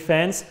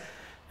BODYFENCE,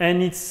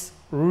 and it's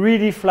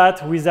really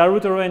flat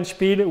without orange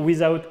peel,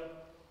 without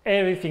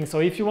everything. So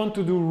if you want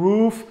to do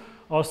roof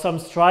or some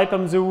stripe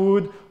on the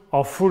wood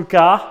or full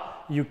car,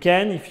 you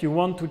can. If you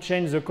want to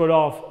change the color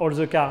of all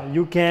the car,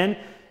 you can.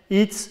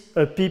 It's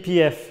a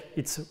PPF.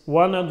 It's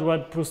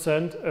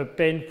 100% a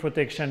paint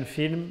protection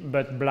film,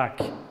 but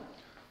black.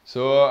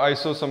 So I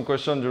saw some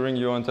question during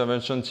your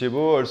intervention,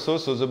 Thibaut, also.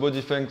 So the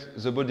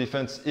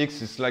BODYFENCE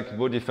X is like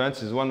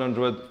BODYFENCE, is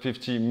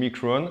 150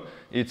 micron.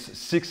 It's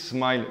 6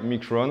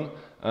 micron.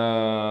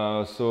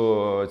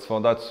 So it's for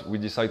that we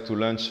decide to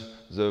launch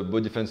the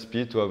BODYFENCE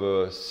P to have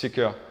a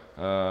thicker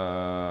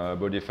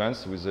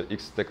BODYFENCE with the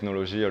X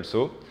technology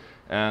also.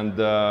 And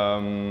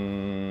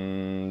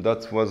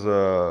that was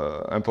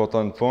an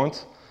important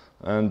point.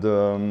 And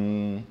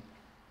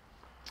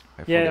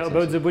yeah,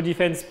 about the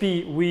BODYFENCE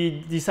P,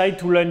 we decide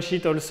to launch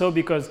it also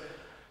because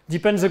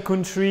depends the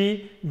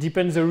country,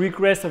 depends the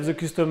request of the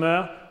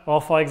customer.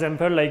 Or for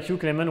example, like you,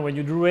 Clement, when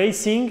you do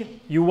racing,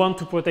 you want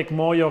to protect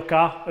more your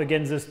car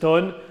against the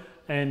stone.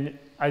 And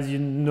as you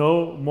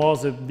know, more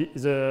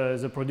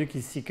the product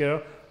is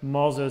thicker,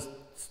 more the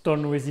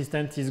stone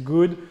resistance is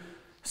good.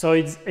 So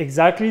it's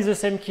exactly the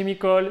same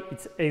chemical,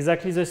 it's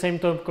exactly the same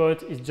top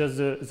coat, it's just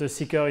the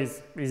thicker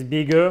is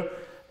bigger.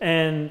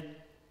 And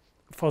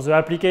for the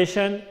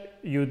application,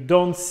 you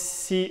don't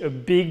see a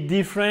big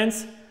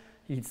difference.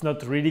 It's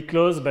not really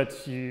close, but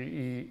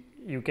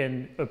you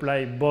can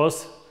apply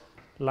both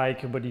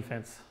like a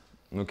BODYFENCE.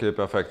 Okay,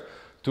 perfect.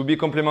 To be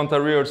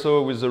complementary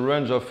also with the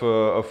range of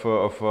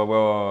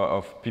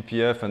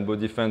PPF and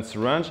BODYFENCE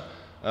range,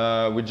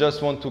 we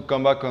just want to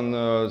come back on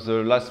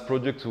the last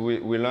product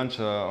we launched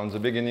on the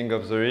beginning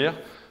of the year.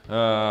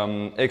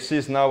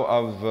 X's now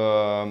have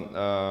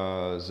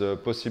the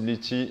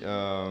possibility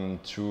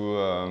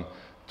to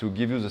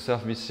give you the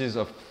services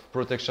of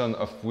protection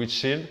of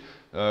windshield.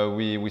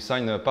 We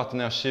signed a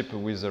partnership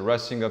with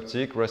Racing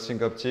Optic.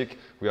 Racing Optic,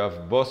 we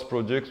have both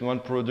products, one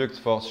product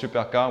for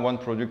supercar, one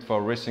product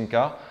for racing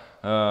car.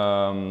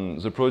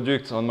 The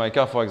product on my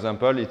car, for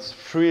example, it's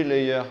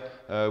 3-layer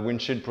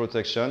windshield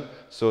protection,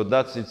 so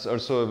that it's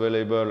also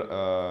available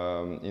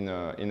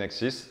in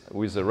Axis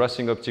with the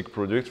Racing Optic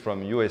product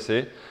from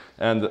USA,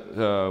 and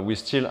we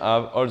still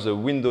have all the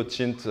window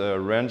tint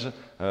range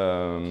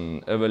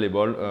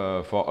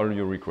available for all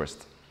your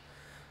requests.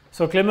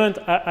 So Clement,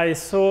 I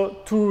saw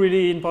two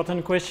really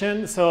important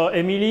questions. So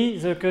Emily,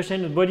 the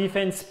question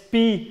BODYFENCE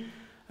P,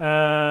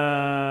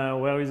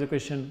 where is the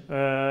question?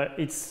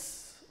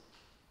 It's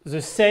the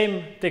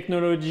same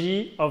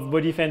technology of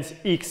BODYFENCE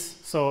X,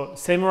 so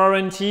same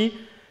warranty.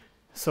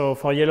 So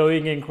for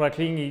yellowing and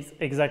crackling is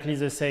exactly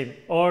the same.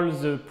 All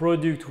the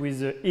products with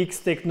the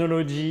X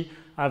technology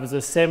have the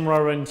same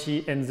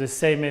warranty and the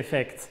same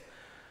effect.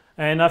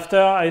 And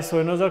after I saw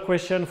another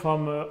question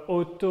from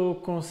Auto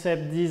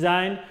Concept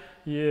Design.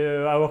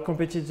 Our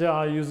competitors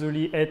are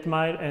usually 8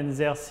 miles and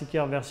their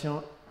thicker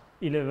version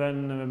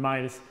 11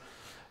 miles.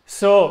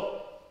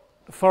 So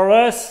for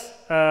us,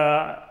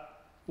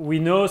 we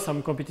know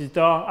some competitors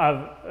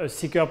have a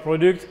thicker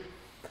product,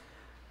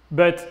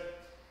 but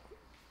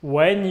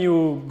when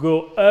you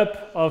go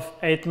up of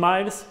 8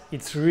 miles,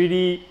 it's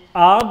really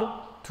hard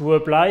to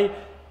apply.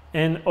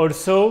 And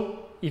also,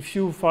 if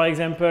you, for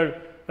example,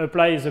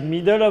 apply the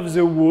middle of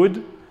the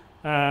wood,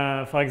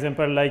 for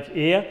example, like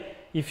here,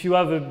 if you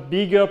have a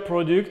bigger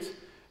product,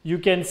 you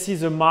can see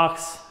the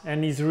marks,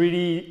 and it's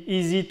really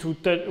easy to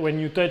touch when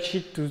you touch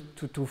it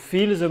to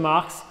feel the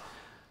marks.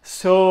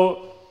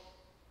 So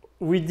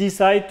we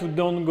decide to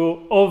don't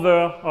go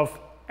over of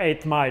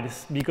 8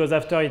 miles because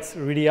after it's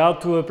really hard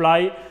to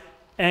apply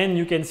and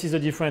you can see the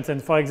difference.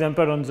 And for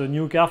example, on the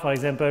new car, for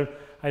example,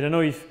 I don't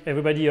know if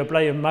everybody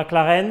apply a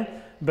McLaren,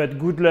 but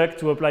good luck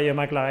to apply a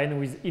McLaren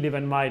with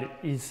 11 miles.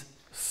 It's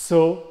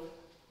so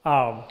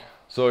hard.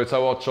 So it's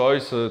our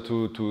choice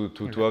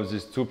to have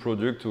these two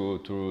products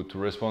to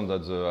respond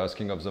at the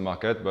asking of the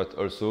market, but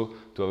also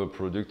to have a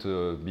product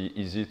be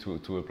easy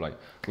to apply.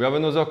 We have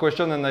another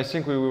question, and I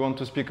think we want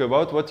to speak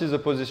about what is the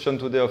position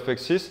today of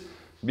Axis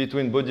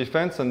between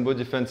BODYFENCE and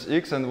BODYFENCE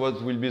X, and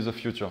what will be the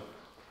future?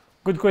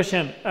 Good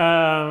question.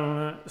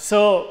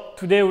 So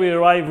today we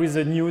arrive with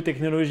a new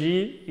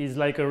technology. It's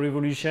like a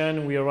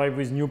revolution. We arrive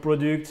with new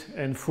product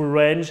and full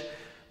range,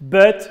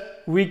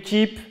 but we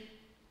keep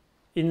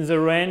in the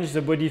range the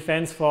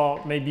BODYFENCE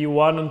for maybe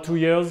 1 or 2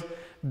 years,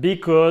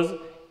 because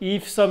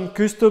if some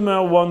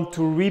customer want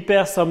to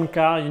repair some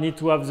car, you need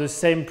to have the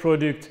same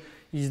product.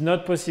 It's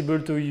not possible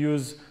to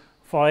use,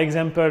 for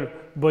example,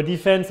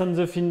 BODYFENCE on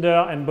the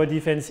fender and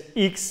BODYFENCE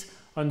X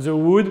on the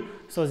wood.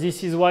 So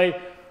this is why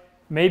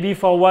maybe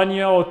for 1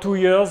 year or 2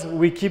 years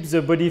we keep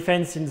the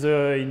BODYFENCE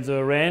in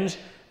the range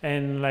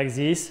and like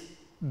this.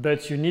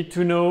 But you need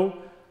to know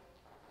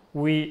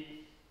we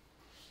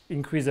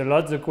increase a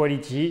lot the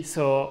quality.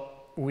 So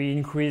we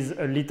increase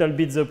a little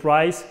bit the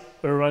price,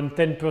 around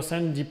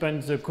 10%,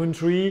 depends the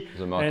country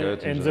the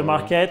market and the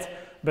market.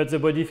 But the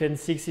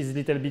BODYFENCE X is a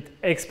little bit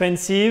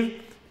expensive,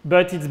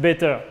 but it's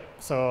better,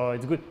 so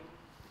it's good.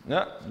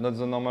 Yeah, that's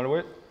the normal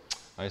way.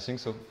 I think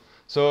so.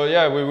 So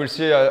yeah, we will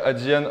see at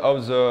the end how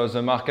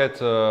the market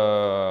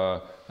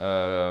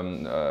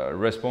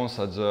response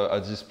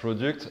at this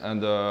product,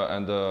 and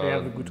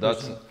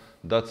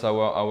that's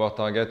our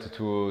target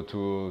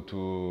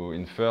to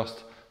in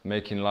first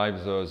make in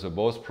live the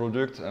both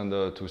product, and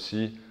to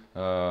see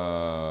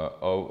how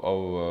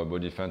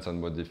BODYFENCE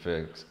and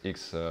BODYFENCE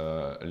X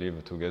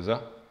live together.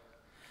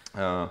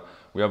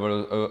 We have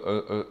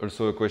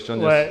also a question.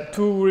 Well, yes.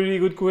 Two really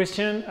good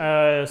questions.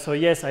 So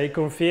yes, I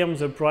confirm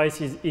the price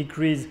is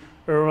increased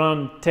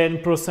around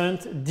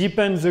 10%.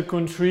 Depends the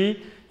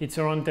country, it's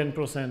around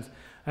 10%.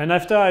 And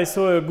after I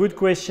saw a good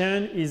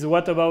question is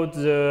what about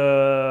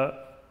the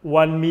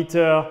 1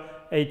 meter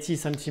 80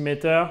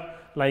 centimeter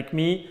like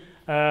me?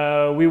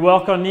 We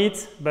work on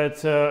it, but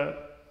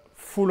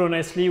full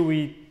honestly,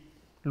 we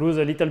lose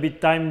a little bit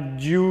time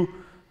due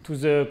to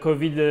the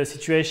COVID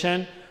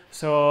situation.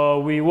 So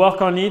we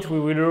work on it. We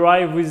will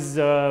arrive with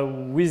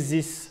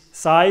this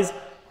size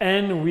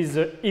and with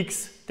the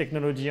X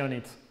technology on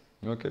it.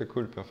 Okay,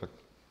 cool, perfect.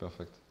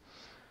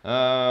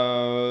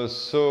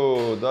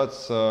 So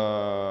that's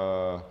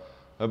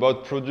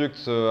about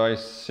product. I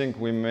think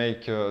we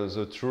make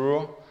the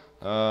tour.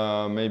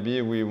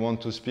 Maybe we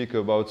want to speak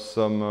about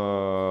some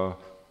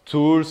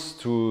tools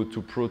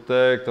to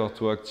protect or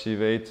to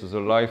activate the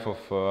life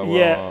of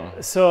our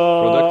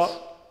products.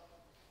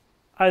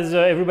 As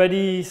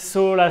everybody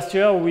saw last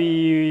year,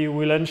 we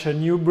launched a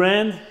new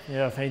brand.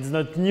 Yeah, it's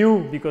not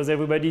new because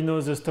everybody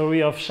knows the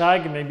story of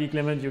Shag. Maybe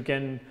Clement, you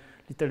can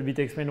little bit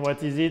explain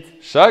what is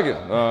it? Shag,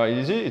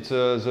 easy. It's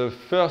the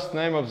first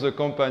name of the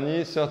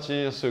company 30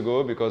 years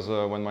ago, because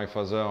when my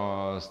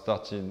father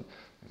started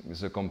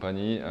the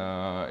company,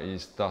 he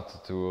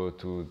started to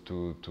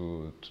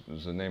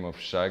the name of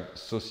Shag,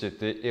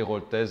 Société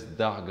Héroltaise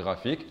d'Art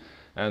Graphique,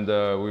 and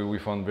we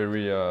found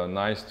very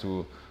nice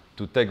to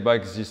take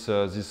back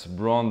this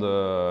brand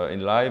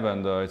in live,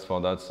 and it's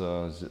for that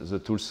the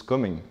tools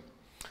coming.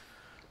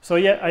 So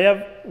yeah,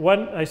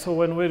 I saw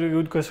one very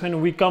good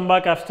question. We come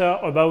back after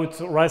about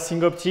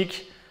racing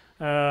optic.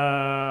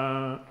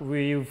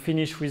 We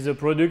finish with the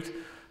product.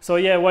 So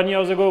yeah, 1 year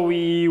ago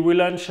we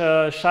launched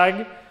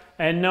Shag,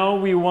 and now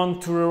we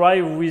want to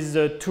arrive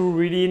with two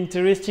really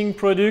interesting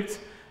products,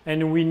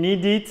 and we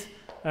need it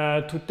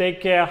to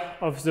take care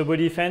of the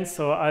BODYFENCE.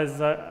 So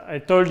as I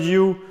told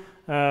you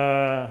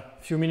a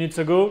few minutes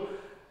ago,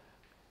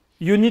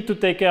 you need to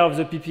take care of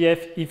the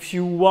PPF if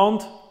you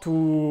want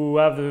to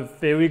have a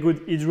very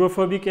good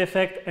hydrophobic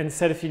effect and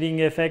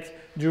self-healing effect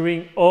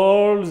during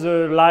all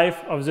the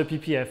life of the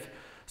PPF.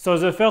 So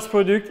the first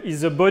product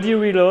is the Body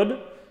Reload.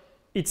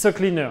 It's a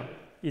cleaner.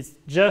 It's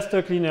just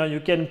a cleaner.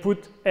 You can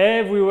put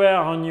everywhere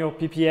on your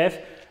PPF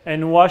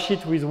and wash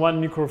it with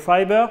one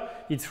microfiber.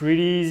 It's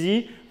really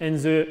easy, and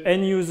the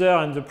end user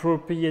and the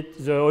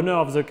owner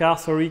of the car,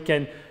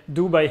 can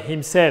do by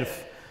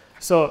himself.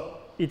 So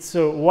it's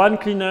one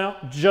cleaner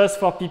just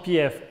for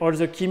PPF. All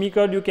the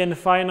chemical you can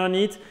find on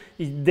it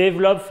is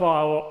developed for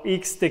our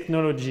X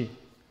technology.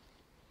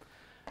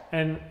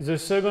 And the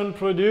second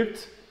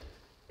product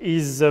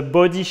is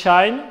Body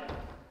Shine.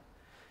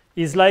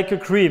 It's like a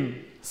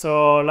cream.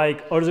 So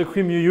like all the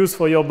cream you use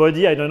for your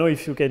body, I don't know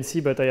if you can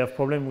see, but I have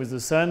problem with the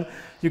sun.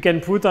 You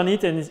can put on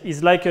it, and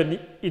it's like an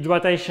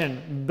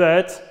hydration.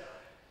 But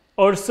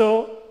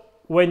also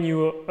when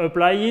you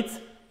apply it,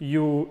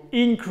 you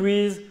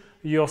increase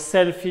your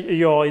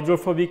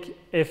hydrophobic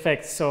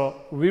effect. So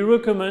we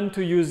recommend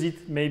to use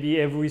it maybe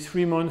every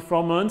 3 months,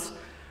 4 months.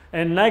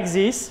 And like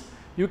this,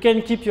 you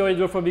can keep your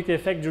hydrophobic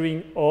effect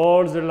during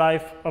all the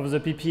life of the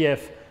PPF.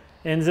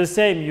 And the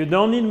same, you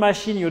don't need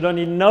machine, you don't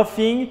need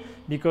nothing,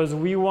 because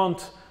we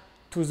want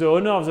the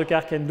owner of the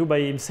car can do by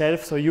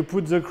himself. So you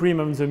put the cream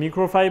on the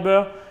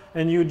microfiber,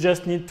 and you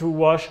just need to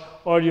wash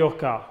all your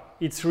car.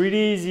 It's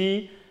really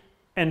easy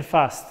and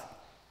fast.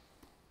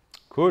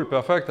 Cool,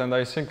 perfect. And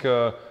I think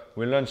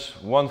we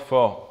launched one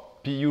for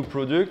PU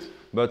product,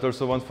 but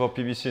also one for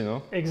PVC,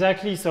 no?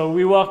 Exactly. So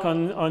we work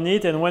on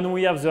it, and when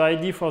we have the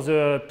idea for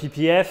the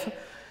PPF,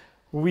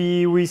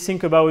 we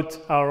think about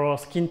our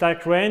skin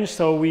tight range.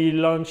 So we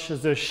launch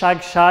the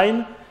Shag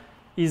Shine.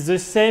 It's the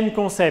same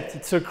concept.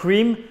 It's a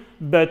cream,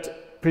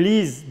 but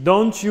please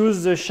don't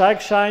use the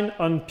Shag Shine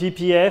on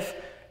PPF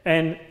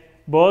and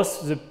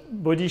both the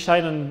Body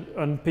Shine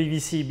on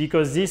PVC,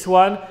 because this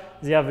one,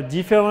 they have a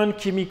different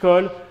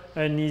chemical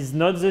and is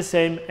not the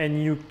same,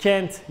 and you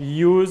can't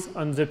use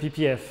on the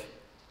PPF.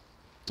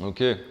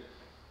 Okay.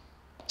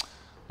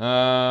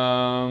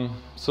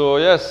 So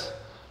yes,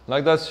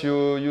 like that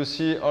you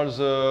see all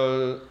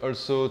the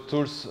also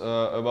tools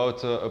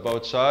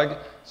about Shag.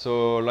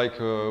 So like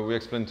we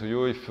explained to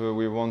you, if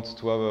we want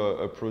to have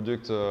a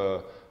product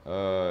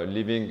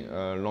living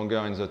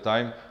longer in the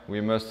time, we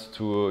must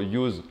to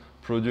use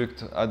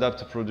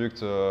adapt product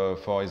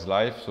for his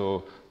life.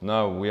 So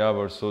now we have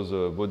also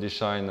the Body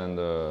Shine and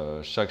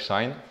the Shag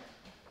Shine,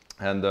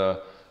 and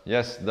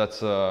yes,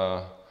 that's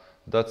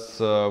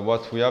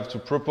what we have to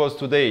propose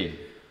today.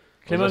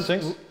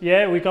 Clement,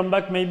 yeah, we come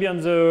back maybe on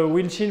the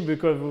windshield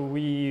because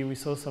we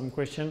saw some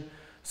question.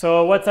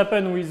 So what's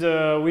happened with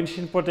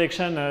windshield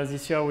protection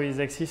this year with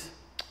Exis?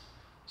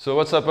 So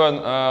what's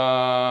happened?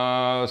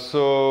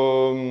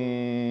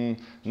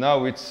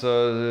 Now it's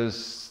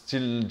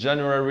still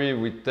January.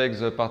 We take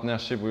the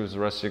partnership with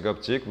Racing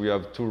Optic. We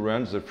have two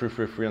ranges, the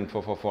 333 and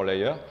 444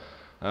 layer.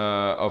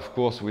 Of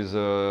course, with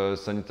the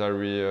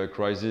sanitary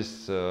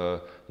crisis,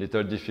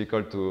 little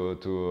difficult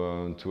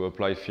to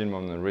apply film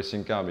on a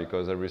racing car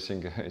because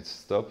everything is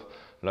stopped,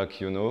 like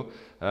you know.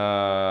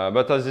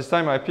 But at this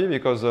time, happy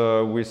because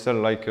we sell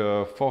like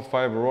 4 or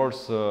 5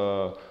 rolls,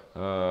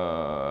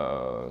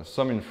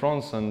 some in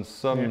France and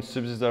some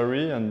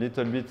subsidiary, and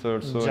little bit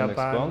also in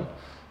expand.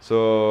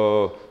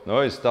 So no,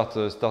 it start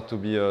to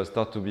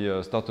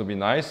be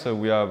nice.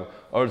 We have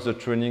all the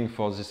training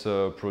for this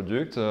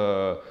product.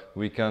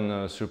 We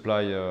can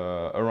supply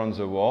around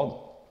the world.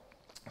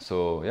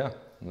 So yeah.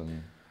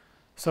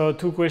 So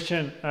 2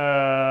 questions.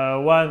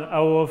 One,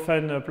 how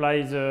often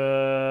apply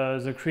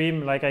the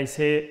cream? Like I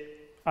say,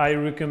 I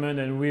recommend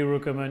and we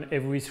recommend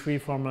every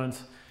 3-4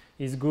 months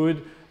is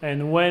good.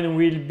 And when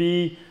will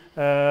be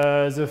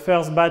the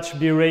first batch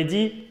be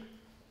ready?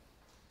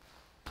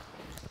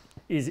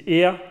 Is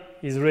here,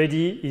 is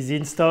ready, is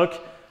in stock.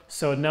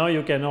 So now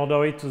you can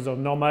order it to the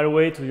normal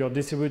way to your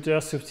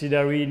distributor,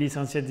 subsidiary,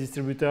 licensed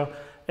distributor,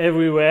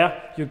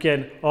 everywhere. You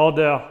can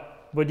order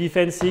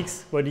BODYFENCE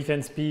X,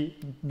 BODYFENCE P,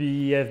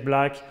 BEF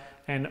Black,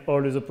 and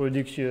all of the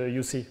products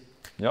you see.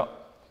 Yeah,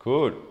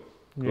 cool.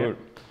 Yeah.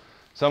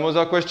 Some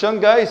other question,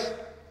 guys?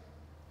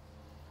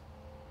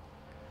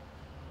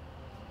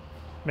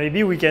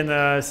 Maybe we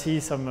can see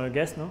some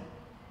guests, no?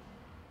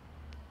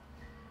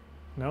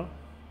 No?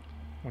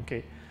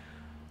 Okay.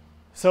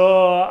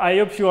 So I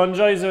hope you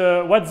enjoy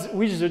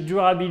which the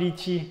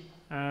durability.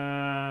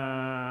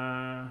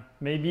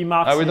 Maybe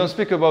Mark. We don't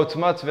speak about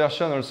matte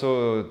version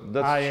also.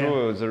 That's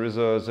true.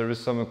 Yeah. There is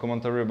some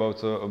commentary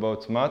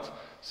about matte.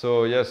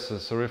 So yes,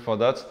 sorry for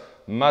that.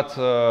 Matte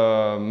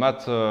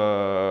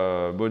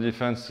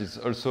BODYFENCE is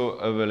also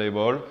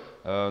available.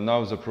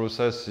 Now the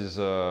process is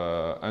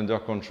under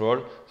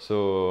control,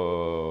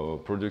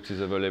 so product is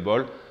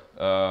available.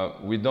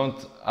 We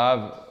don't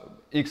have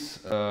X.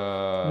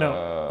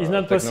 No, it's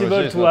not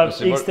possible to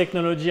have X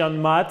technology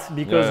on matte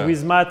because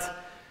with matte,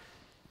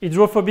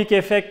 hydrophobic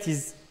effect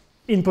is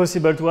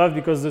impossible to have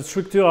because the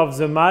structure of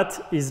the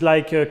mat is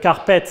like a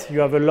carpet.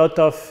 You have a lot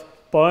of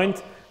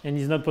points and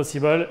it's not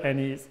possible, and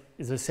it's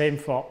the same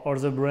for all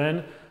the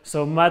brands.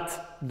 So matte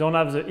don't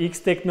have the X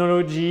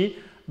technology,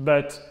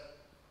 but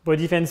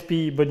BODYFENCE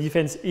P,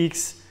 BODYFENCE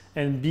X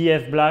and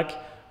BF Black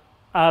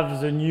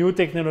have the new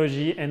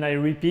technology, and I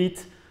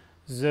repeat,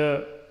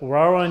 the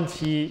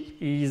warranty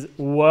is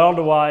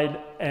worldwide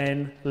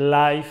and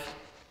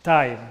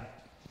lifetime.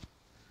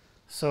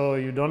 So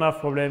you don't have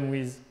problem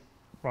with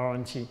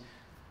warranty.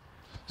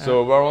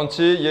 So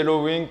warranty,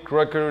 yellowing,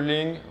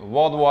 crackling,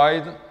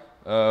 worldwide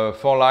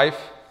for life.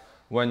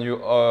 When you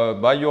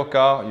buy your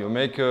car, you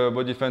make a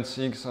BODYFENCE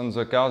X on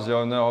the car, the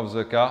owner of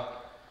the car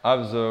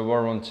has the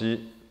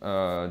warranty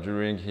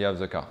during he has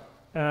the car.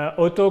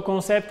 Auto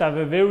Concept have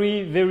a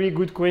very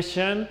good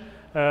question.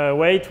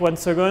 Wait 1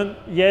 second.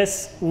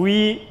 Yes,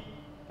 we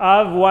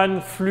have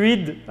one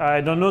fluid. I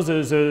don't know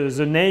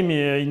the name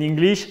in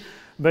English,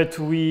 but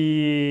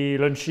we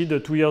launched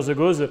it 2 years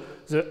ago. The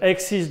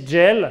Exis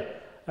gel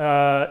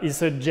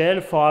is a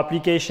gel for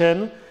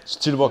application.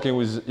 Still working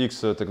with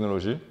X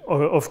technology.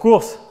 Of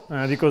course,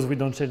 because we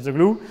don't change the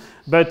glue.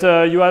 But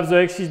you have the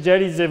Exis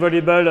gel is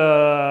available,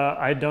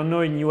 I don't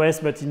know in US,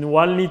 but in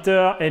 1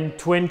 liter and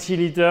 20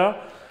 liter.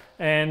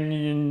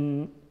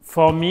 And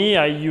for me,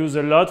 I use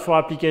a lot for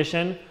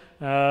application,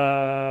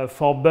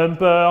 for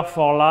bumper,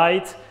 for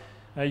light.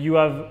 You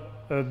have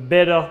a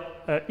better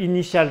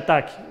initial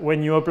tack.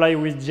 When you apply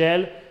with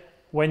gel,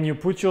 when you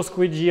put your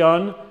squeegee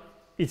on,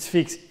 it's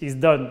fixed, it's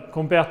done.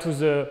 Compared to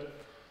the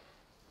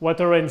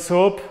water and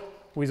soap,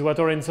 with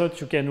water and soap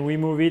you can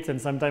remove it,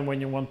 and sometimes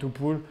when you want to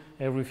pull,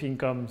 everything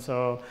comes.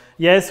 So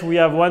yes, we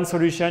have one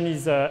solution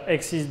is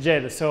Exis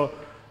gel. So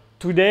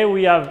today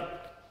we have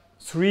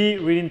 3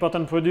 really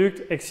important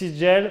products: Exis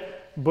gel,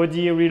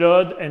 Body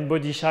Reload, and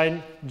Body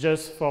Shine,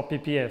 just for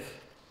PPF.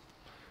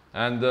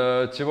 And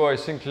Thibaut, I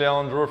think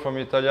Leandro from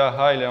Italia.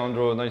 Hi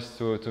Leandro, nice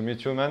to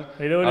meet you, man.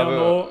 Hello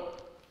Leandro.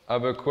 I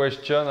have a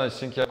question. I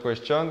think you have a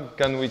question.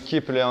 Can we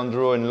keep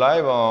Leandro in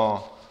live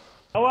or?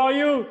 How are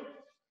you?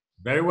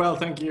 Very well,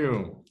 thank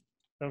you.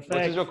 Perfect.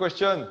 What is your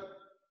question?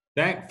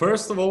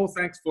 First of all,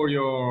 thanks for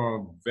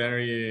your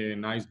very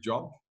nice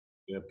job.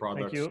 The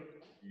product is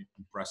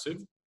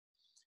impressive.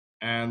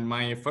 And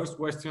my first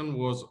question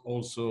was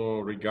also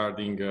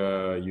regarding,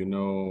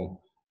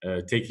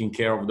 taking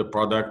care of the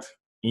product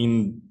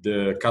in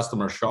the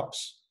customer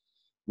shops.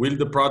 Will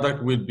the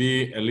product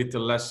be a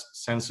little less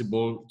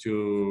sensible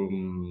to,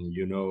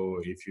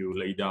 if you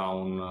lay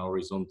down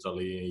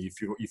horizontally,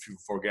 if you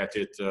forget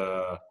it,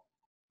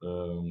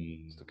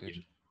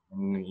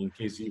 in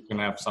case you can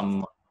have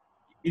some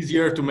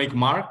easier to make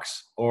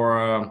marks,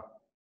 or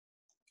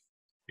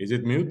is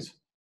it mute?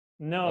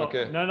 No,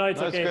 Okay. no, it's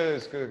okay.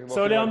 It's good.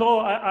 So Leandro,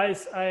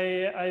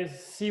 I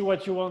see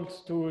what you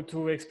want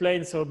to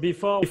explain. So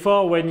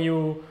before when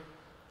you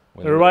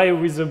arrive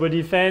with the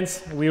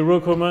BODYFENCE, we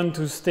recommend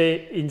to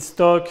stay in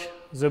stock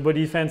the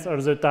BODYFENCE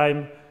all the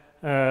time,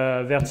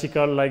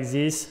 vertical like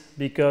this,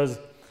 because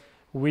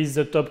with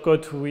the top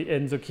coat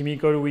and the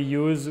chemical we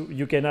use,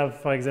 you can have,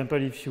 for example,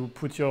 if you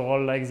put your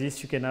roll like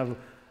this, you can have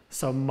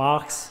some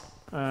marks.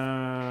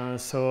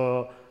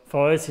 So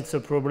for us, it's a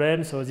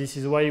problem. So this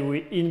is why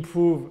we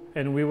improve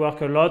and we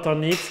work a lot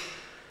on it.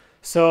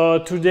 So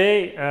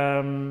today,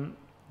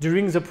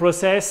 during the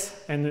process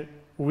and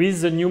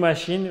with the new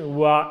machine,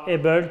 we are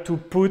able to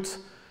put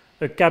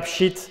a cap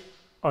sheet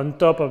on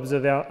top of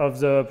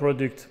the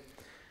product.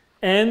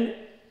 And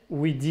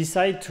we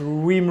decide to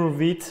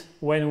remove it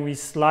when we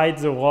slide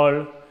the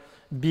roll,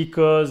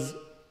 because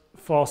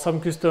for some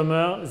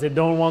customers, they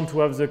don't want to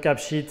have the cap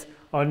sheet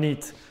on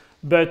it.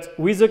 But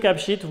with the cap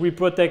sheet, we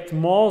protect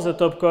more the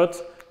top coat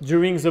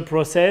during the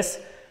process.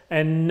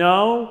 And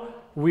now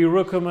we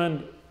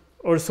recommend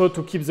also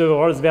to keep the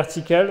rolls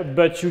vertical,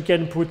 but you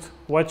can put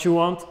what you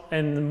want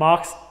and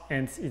marks,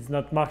 and it's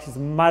not marks, it's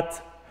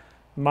matte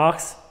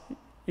marks.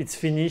 It's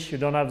finished, you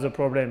don't have the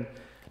problem.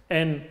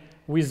 And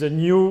with the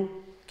new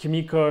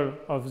chemical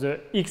of the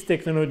X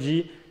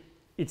technology,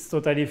 it's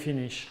totally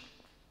finished.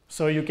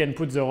 So you can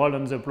put the roll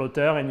on the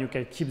plotter and you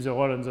can keep the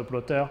roll on the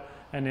plotter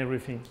and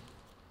everything.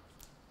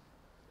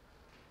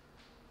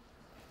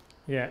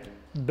 Yeah,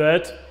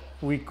 but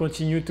we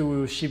continue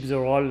to ship the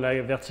roll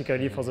like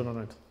vertically for the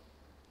moment.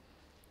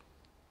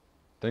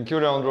 Thank you,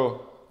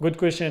 Leandro. Good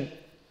question.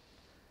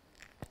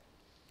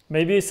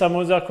 Maybe some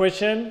other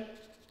question?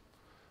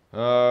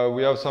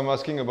 We have some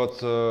asking about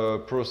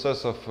the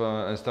process of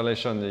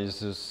installation. Is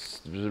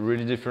this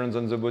really different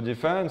than the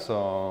BODYFENCE,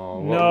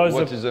 or no,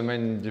 what is the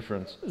main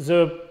difference?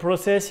 The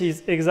process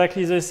is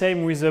exactly the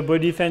same with the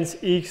BODYFENCE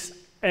X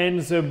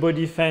and the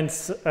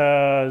BODYFENCE,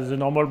 the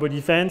normal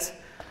BODYFENCE.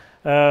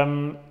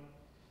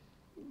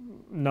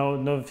 No,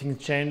 nothing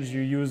changed.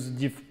 You use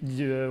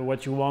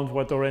what you want,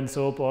 water and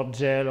soap or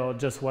gel or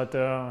just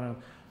water.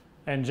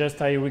 And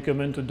just I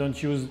recommend to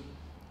don't use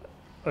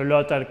a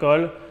lot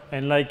alcohol.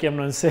 And like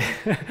Cameron said,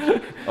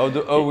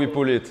 how we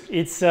pull it?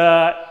 It's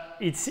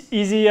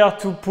easier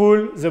to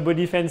pull the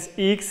BODYFENCE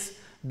X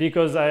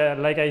because,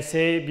 like I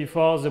say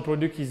before, the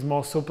product is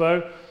more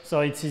supple.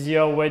 So it's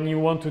easier when you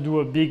want to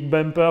do a big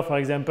bumper, for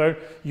example.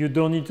 You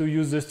don't need to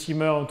use the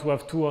steamer or to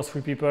have 2 or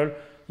 3 people.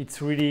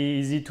 It's really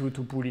easy to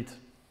pull it.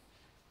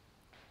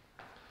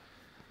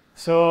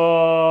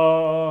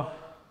 So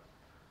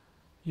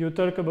you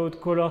talk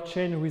about color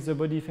change with the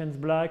BODYFENCE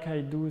black.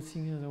 I do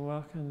think the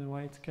work on the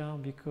white car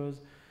because.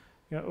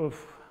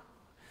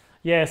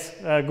 Yes,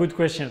 good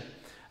question.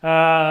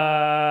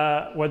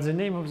 What's the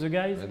name of the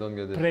guys? I don't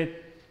get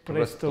it.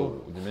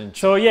 Presto.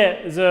 So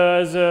yeah,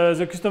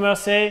 the customer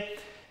say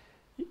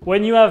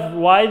when you have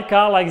white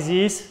car like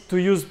this to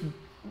use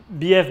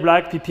BF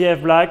black,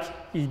 PPF black,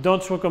 he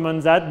don't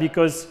recommend that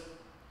because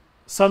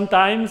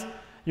sometimes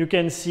you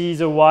can see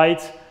the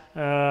white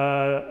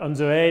on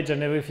the edge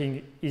and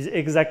everything is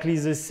exactly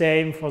the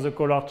same for the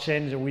color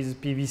change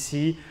with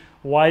PVC.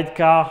 White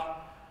car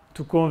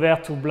to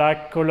convert to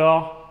black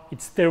color,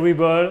 it's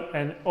terrible,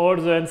 and all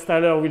the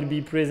installer will be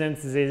present,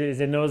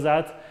 they know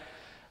that.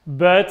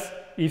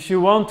 But if you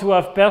want to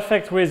have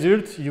perfect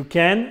results, you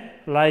can,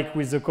 like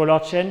with the color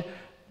change,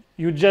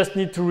 you just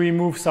need to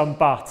remove some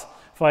parts.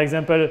 For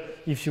example,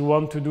 if you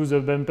want to do the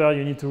bumper,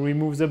 you need to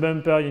remove the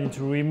bumper, you need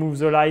to remove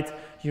the light,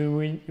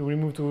 you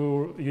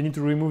need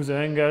to remove the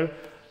angle.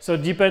 So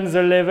it depends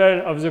the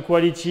level of the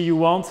quality you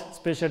want,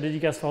 special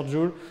dedicated for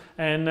Joule,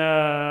 and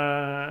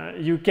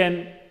you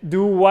can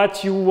do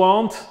what you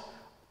want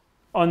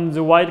on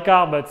the white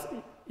car, but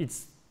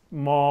it's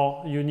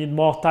more, you need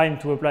more time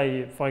to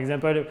apply. For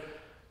example,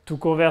 to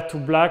convert to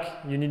black,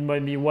 you need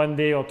maybe 1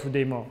 day or 2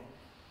 days more.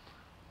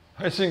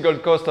 I think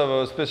Gold Coast have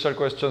a special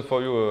question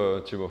for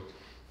you, Thibaut.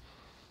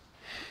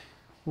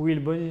 Will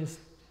Bonnie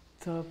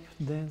stop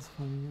dance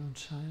from your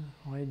child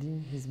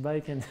riding his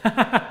bike? And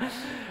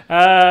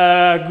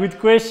good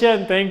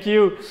question, thank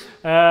you.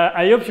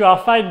 I hope you are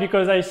fine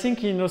because I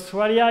think in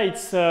Australia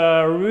it's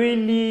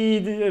really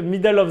the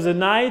middle of the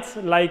night,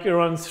 like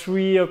around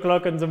 3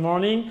 o'clock in the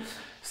morning.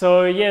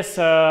 So yes,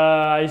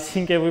 I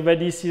think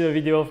everybody sees a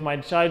video of my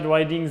child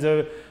riding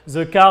the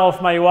car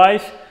of my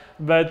wife,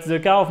 but the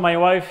car of my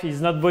wife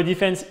is not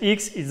BODYFENCE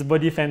X, it's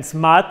BODYFENCE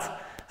matte.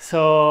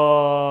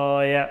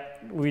 So yeah,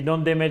 we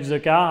don't damage the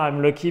car.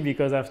 I'm lucky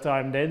because after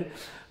I'm dead.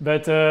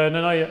 But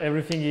no,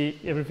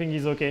 everything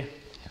is okay.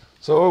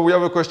 So we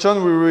have a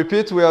question, we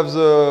repeat, we have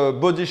the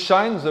body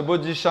shine. The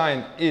body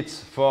shine,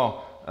 it's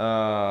for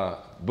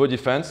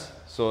BODYFENCE.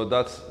 So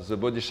that's the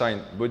body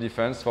shine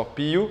BODYFENCE for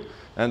PU.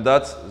 And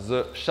that's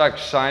the Shag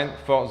Shine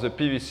for the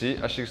PVC,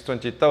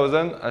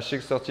 HX20000,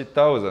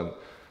 HX30000.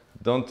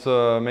 Don't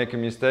make a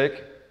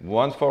mistake,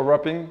 one for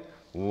wrapping,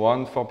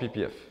 one for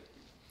PPF.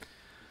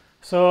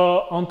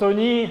 So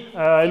Anthony,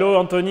 hello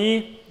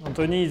Anthony.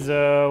 Anthony is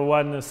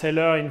one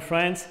seller in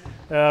France.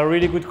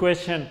 Really good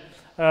question.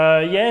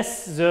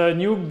 Yes, the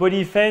new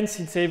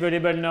BODYFENCE, it's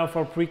available now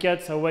for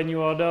pre-cut. So when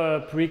you order a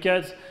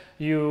pre-cut,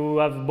 you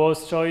have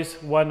both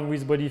choice, one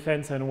with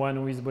BODYFENCE and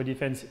one with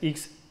BODYFENCE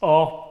X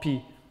or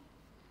P.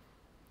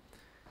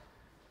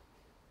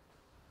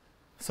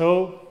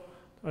 So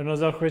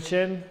another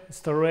question,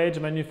 storage,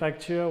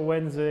 manufacture,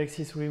 when the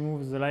Axis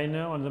removes the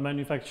liner on the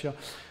manufacturer.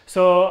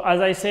 So as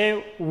I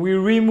say, we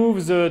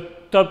remove the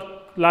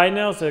top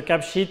liner, the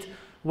cap sheet,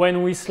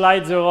 when we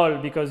slide the roll,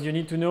 because you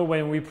need to know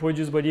when we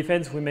produce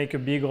BODYFENCE, we make a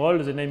big roll,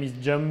 the name is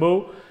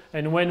jumbo,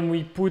 and when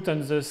we put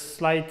on the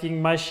sliding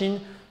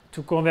machine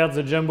to convert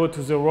the jumbo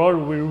to the roll,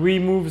 we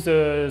remove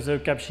the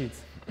cap sheet.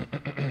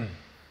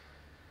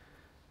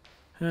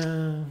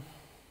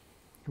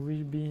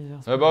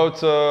 About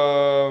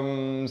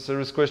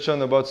serious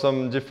question about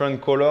some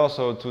different colors.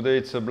 So today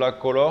it's a black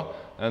color,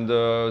 and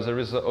there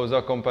is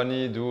other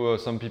company do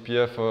some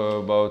PPF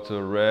about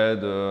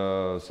red,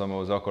 some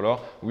other color.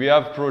 We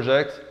have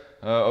project.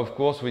 Of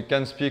course, we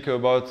can speak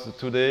about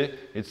today.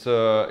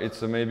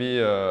 It's maybe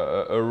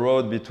a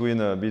road between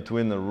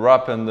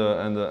wrap and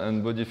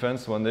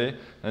BODYFENCE one day,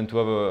 and to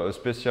have a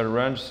special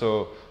range.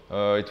 So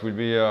it will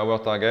be our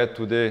target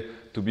today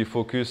to be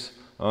focused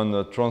on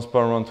a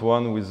transparent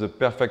one with the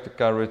perfect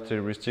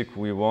characteristic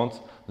we want,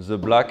 the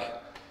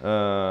black,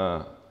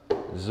 the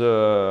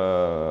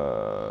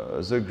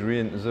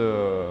green,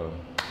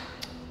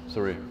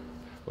 sorry,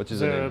 what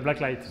is the name?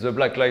 Black light. The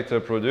black light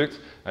product,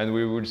 and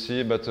we will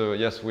see, but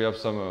yes, we have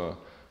some,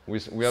 we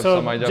have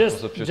some idea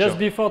for the future. Just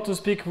before to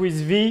speak with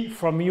V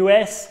from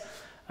US,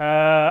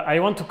 I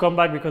want to come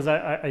back because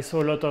I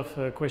saw a lot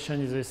of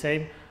questions is the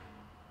same.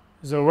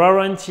 The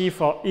warranty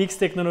for X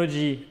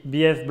technology,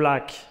 BF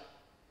Black,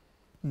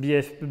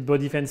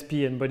 BODYFENCE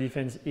P and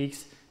BODYFENCE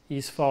X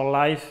is for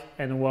life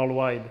and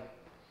worldwide.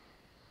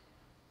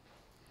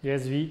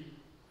 Yes, V?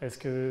 Est-ce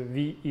que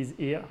V is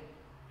here?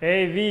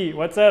 Hey, V,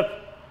 what's up?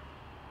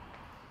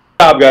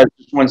 Good job, guys.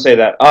 Just want to say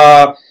that.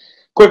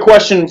 Quick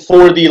question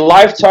for the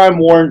lifetime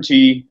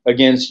warranty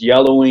against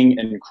yellowing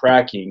and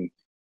cracking.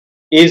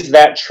 Is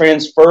that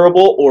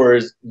transferable, or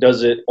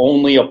does it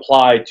only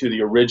apply to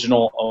the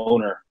original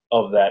owner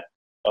of that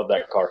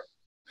car?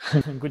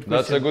 Good question.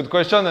 That's a good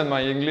question, and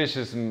my English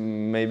is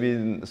maybe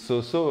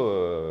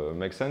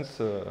makes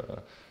sense,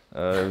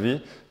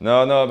 V.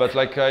 No, but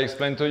like I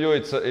explained to you,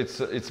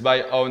 it's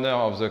by owner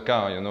of the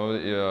car. You know,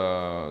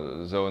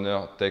 the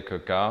owner take a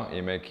car, he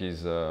make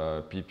his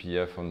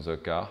PPF on the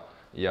car,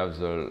 he has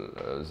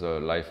the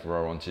life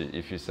warranty.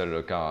 If he sell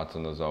the car at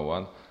another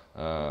one,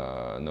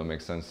 no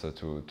makes sense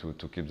to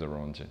keep the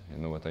warranty. You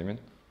know what I mean?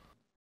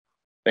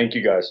 Thank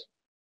you, guys.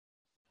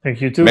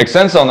 Thank you too. Makes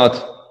sense or not?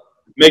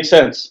 Makes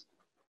sense.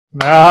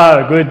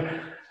 Ah, good.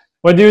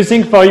 What do you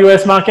think for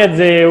US market?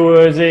 They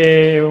will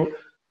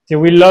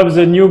love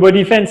the new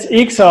BODYFENCE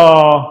X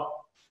or?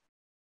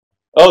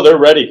 Oh, they're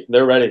ready.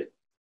 They're ready.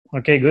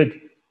 Okay, good.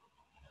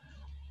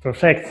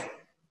 Perfect.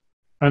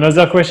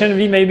 Another question,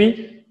 V,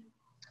 maybe?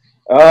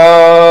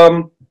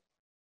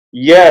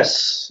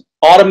 Yes.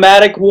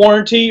 Automatic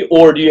warranty,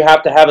 or do you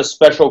have to have a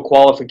special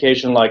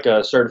qualification like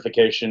a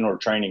certification or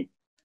training?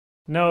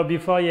 No,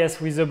 before, yes,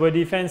 with the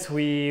BODYFENCE,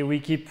 we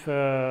keep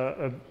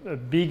a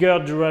bigger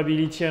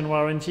durability and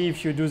warranty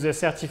if you do the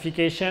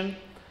certification.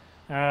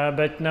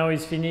 But now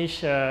it's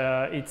finished,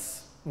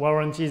 its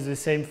warranty is the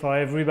same for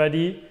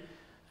everybody.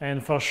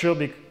 And for sure,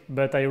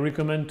 but I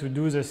recommend to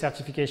do the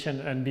certification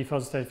and before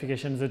the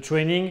certification, the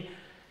training,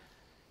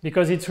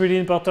 because it's really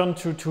important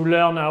to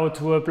learn how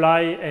to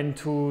apply and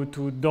to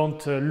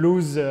don't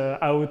lose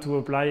how to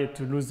apply,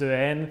 to lose the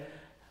hand.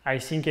 I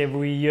think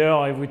every year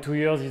or every 2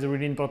 years is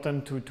really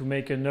important to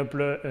make an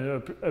upload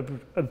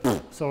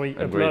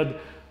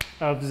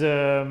of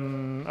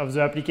the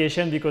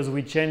application, because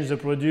we change the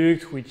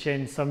product, we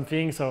change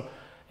something. So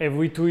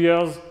every 2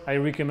 years, I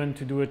recommend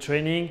to do a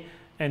training.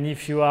 And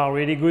if you are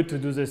really good, to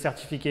do the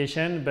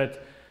certification,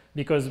 but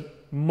because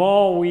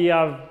more we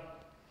have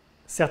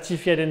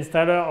certified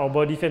installer or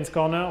BODYFENCE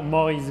corner,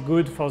 more is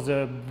good for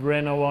the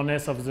brand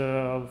awareness of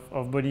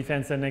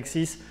BODYFENCE and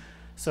Axis.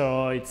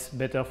 So it's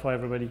better for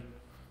everybody.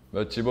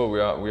 But Thibaut, we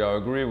are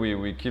agree.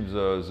 We keep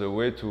the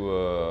way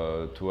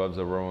to have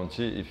the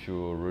warranty if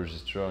you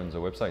register on the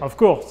website. Of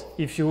course,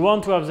 if you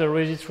want to have the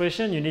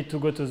registration, you need to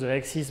go to the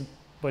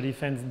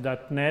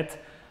axisbodyfence.net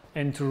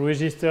and to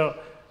register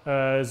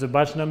the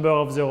batch number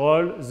of the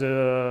roll,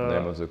 the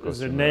name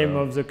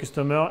of the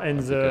customer, and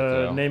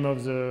the name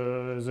of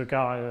the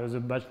car, the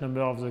batch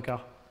number of the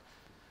car.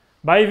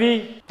 Bye,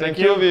 V. Thank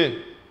you,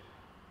 V.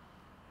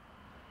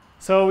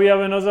 So we have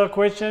another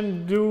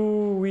question.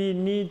 Do we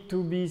need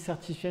to be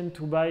certified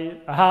to buy?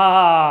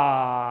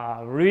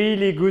 Ah,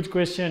 really good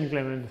question,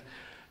 Clement.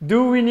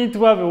 Do we need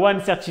to have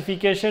one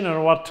certification or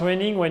one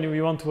training when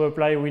we want to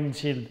apply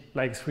windshield,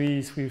 like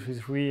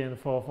 333 and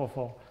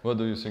 444? What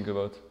do you think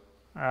about?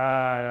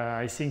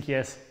 I think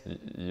yes.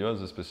 You are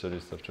the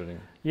specialist of training.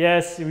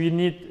 Yes, we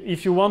need.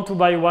 If you want to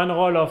buy one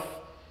roll of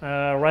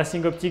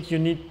racing optic, you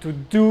need to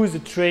do the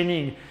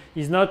training.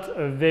 It's not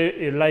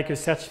like a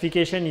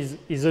certification.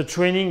 Is a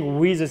training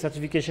with a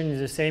certification is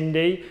the same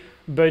day.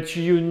 but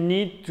you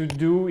need to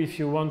do if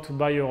you want to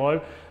buy a roll,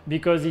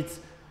 because it's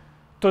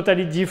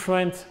totally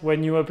different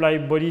when you apply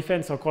body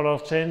fence or color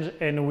change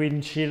and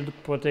windshield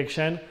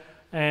protection.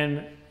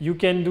 And you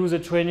can do the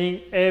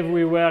training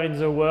everywhere in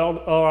the world,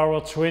 or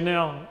our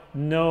trainer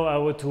know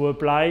how to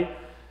apply.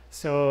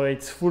 So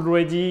it's full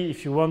ready.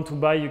 If you want to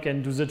buy, you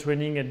can do the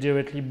training and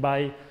directly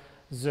buy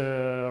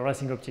the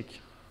racing optic.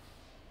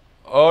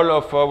 All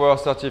of our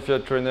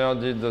certified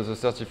trainers did the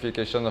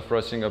certification of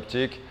racing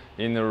optic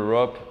in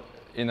Europe,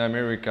 in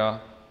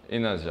America,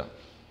 in Asia.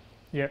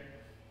 Yeah.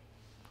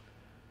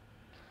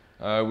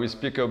 We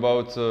speak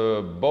about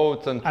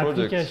boat and products.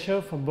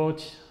 Application for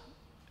boat.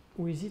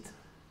 Who is it?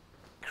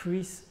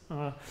 Chris.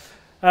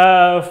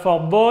 For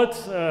boat,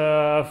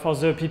 for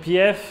the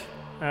PPF,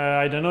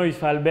 I don't know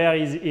if Albert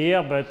is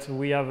here, but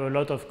we have a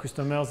lot of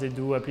customers that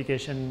do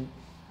application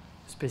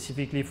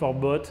specifically for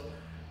boat.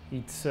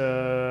 It's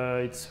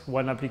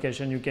one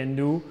application you can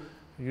do.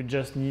 You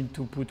just need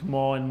to put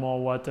more and more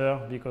water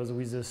because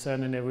with the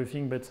sun and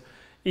everything, but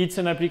it's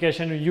an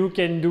application you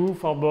can do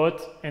for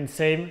boat, and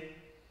same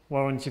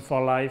warranty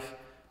for life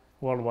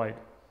worldwide.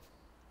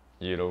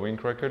 Yellowing,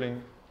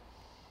 crackling.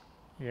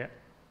 Yeah.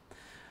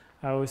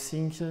 I was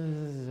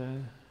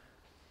thinking,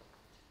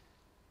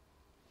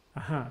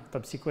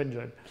 top secret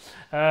job.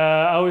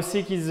 I was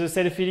thinking is the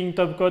self-healing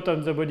top coat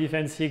on the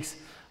BODYFENCE X.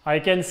 I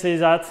can say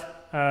that,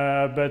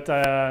 but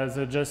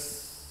the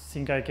just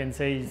thing I can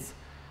say is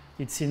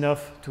it's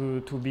enough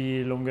to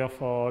be longer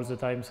for all the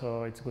time,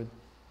 so it's good.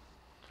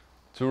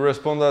 To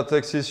respond at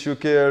Texas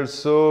UK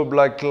also,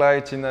 black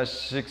light in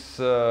H6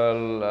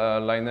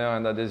 liner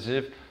and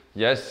adhesive.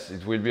 Yes,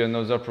 it will be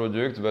another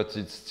product, but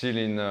it's still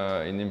in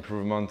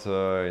improvement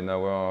in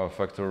our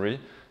factory,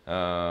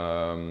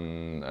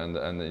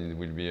 and it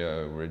will be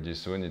ready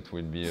soon. It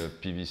will be a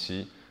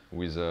PVC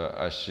with a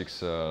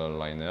H6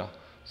 liner,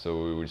 so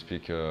we will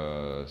speak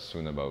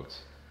soon about.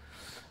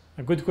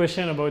 A good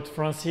question about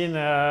Francine.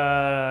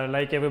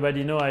 Like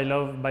everybody know, I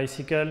love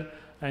bicycle,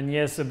 and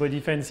yes, the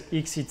BODYFENCE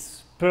X,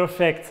 it's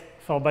perfect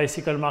for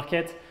bicycle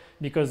market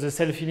because the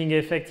self-healing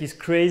effect is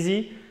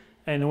crazy.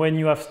 And when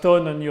you have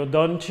stone on your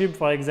down tube,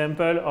 for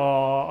example,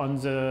 or on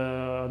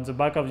the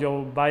back of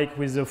your bike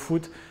with the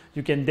foot,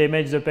 you can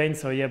damage the paint.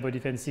 So yeah,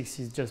 BODYFENCE X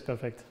is just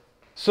perfect.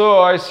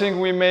 So I think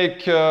we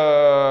make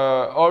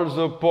all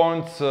the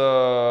points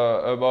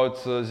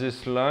about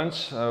this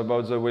launch,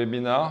 about the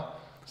webinar.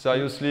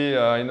 Seriously,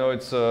 I know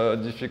it's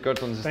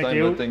difficult on this time,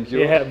 but thank you.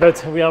 Yeah,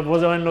 but we are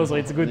brother-in-law, so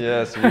it's good.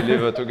 Yes, we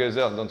live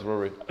together, don't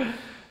worry.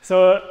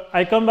 So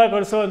I come back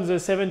also on the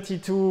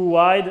 72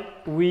 wide.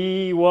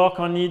 We work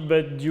on it,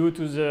 but due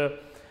to the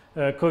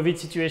COVID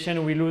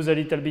situation, we lose a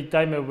little bit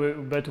time,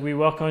 but we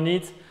work on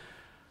it.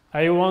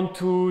 I want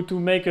to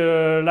make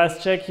a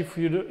last check if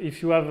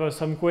you have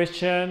some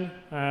question.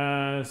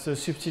 So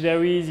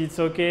subsidiaries, it's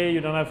okay, you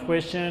don't have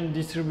question.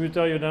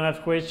 Distributor, you don't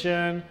have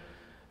question.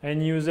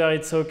 End user,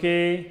 it's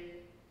okay.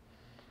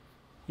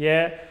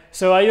 Yeah.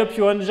 So I hope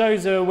you enjoy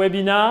the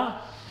webinar.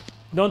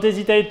 Don't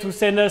hesitate to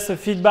send us a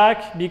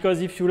feedback,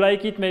 because if you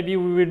like it, maybe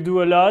we will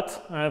do a lot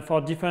for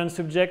different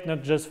subjects,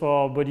 not just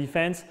for body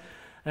fence,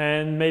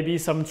 and maybe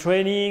some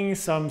training,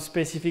 some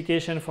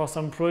specification for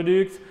some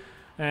products.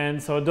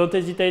 And so don't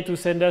hesitate to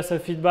send us a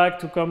feedback,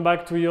 to come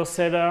back to your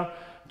seller,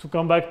 to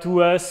come back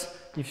to us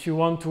if you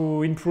want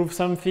to improve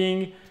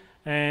something.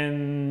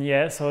 And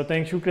yeah, so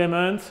thank you,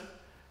 Clement.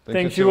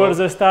 Thank you all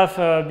the staff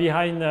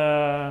behind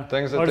all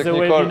the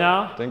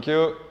webinar. Thank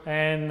you.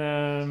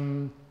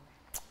 And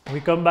we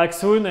come back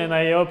soon, and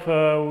I hope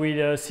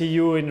we'll see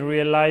you in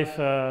real life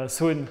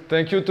soon.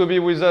 Thank you to be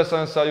with us,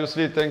 and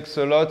seriously, thanks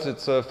a lot.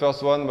 It's the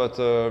first one, but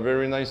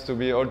very nice to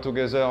be all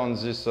together on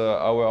this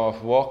hour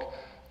of work.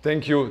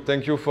 Thank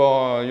you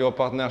for your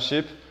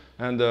partnership,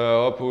 and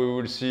hope we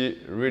will see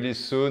really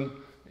soon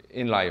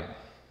in live.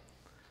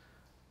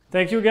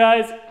 Thank you,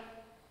 guys.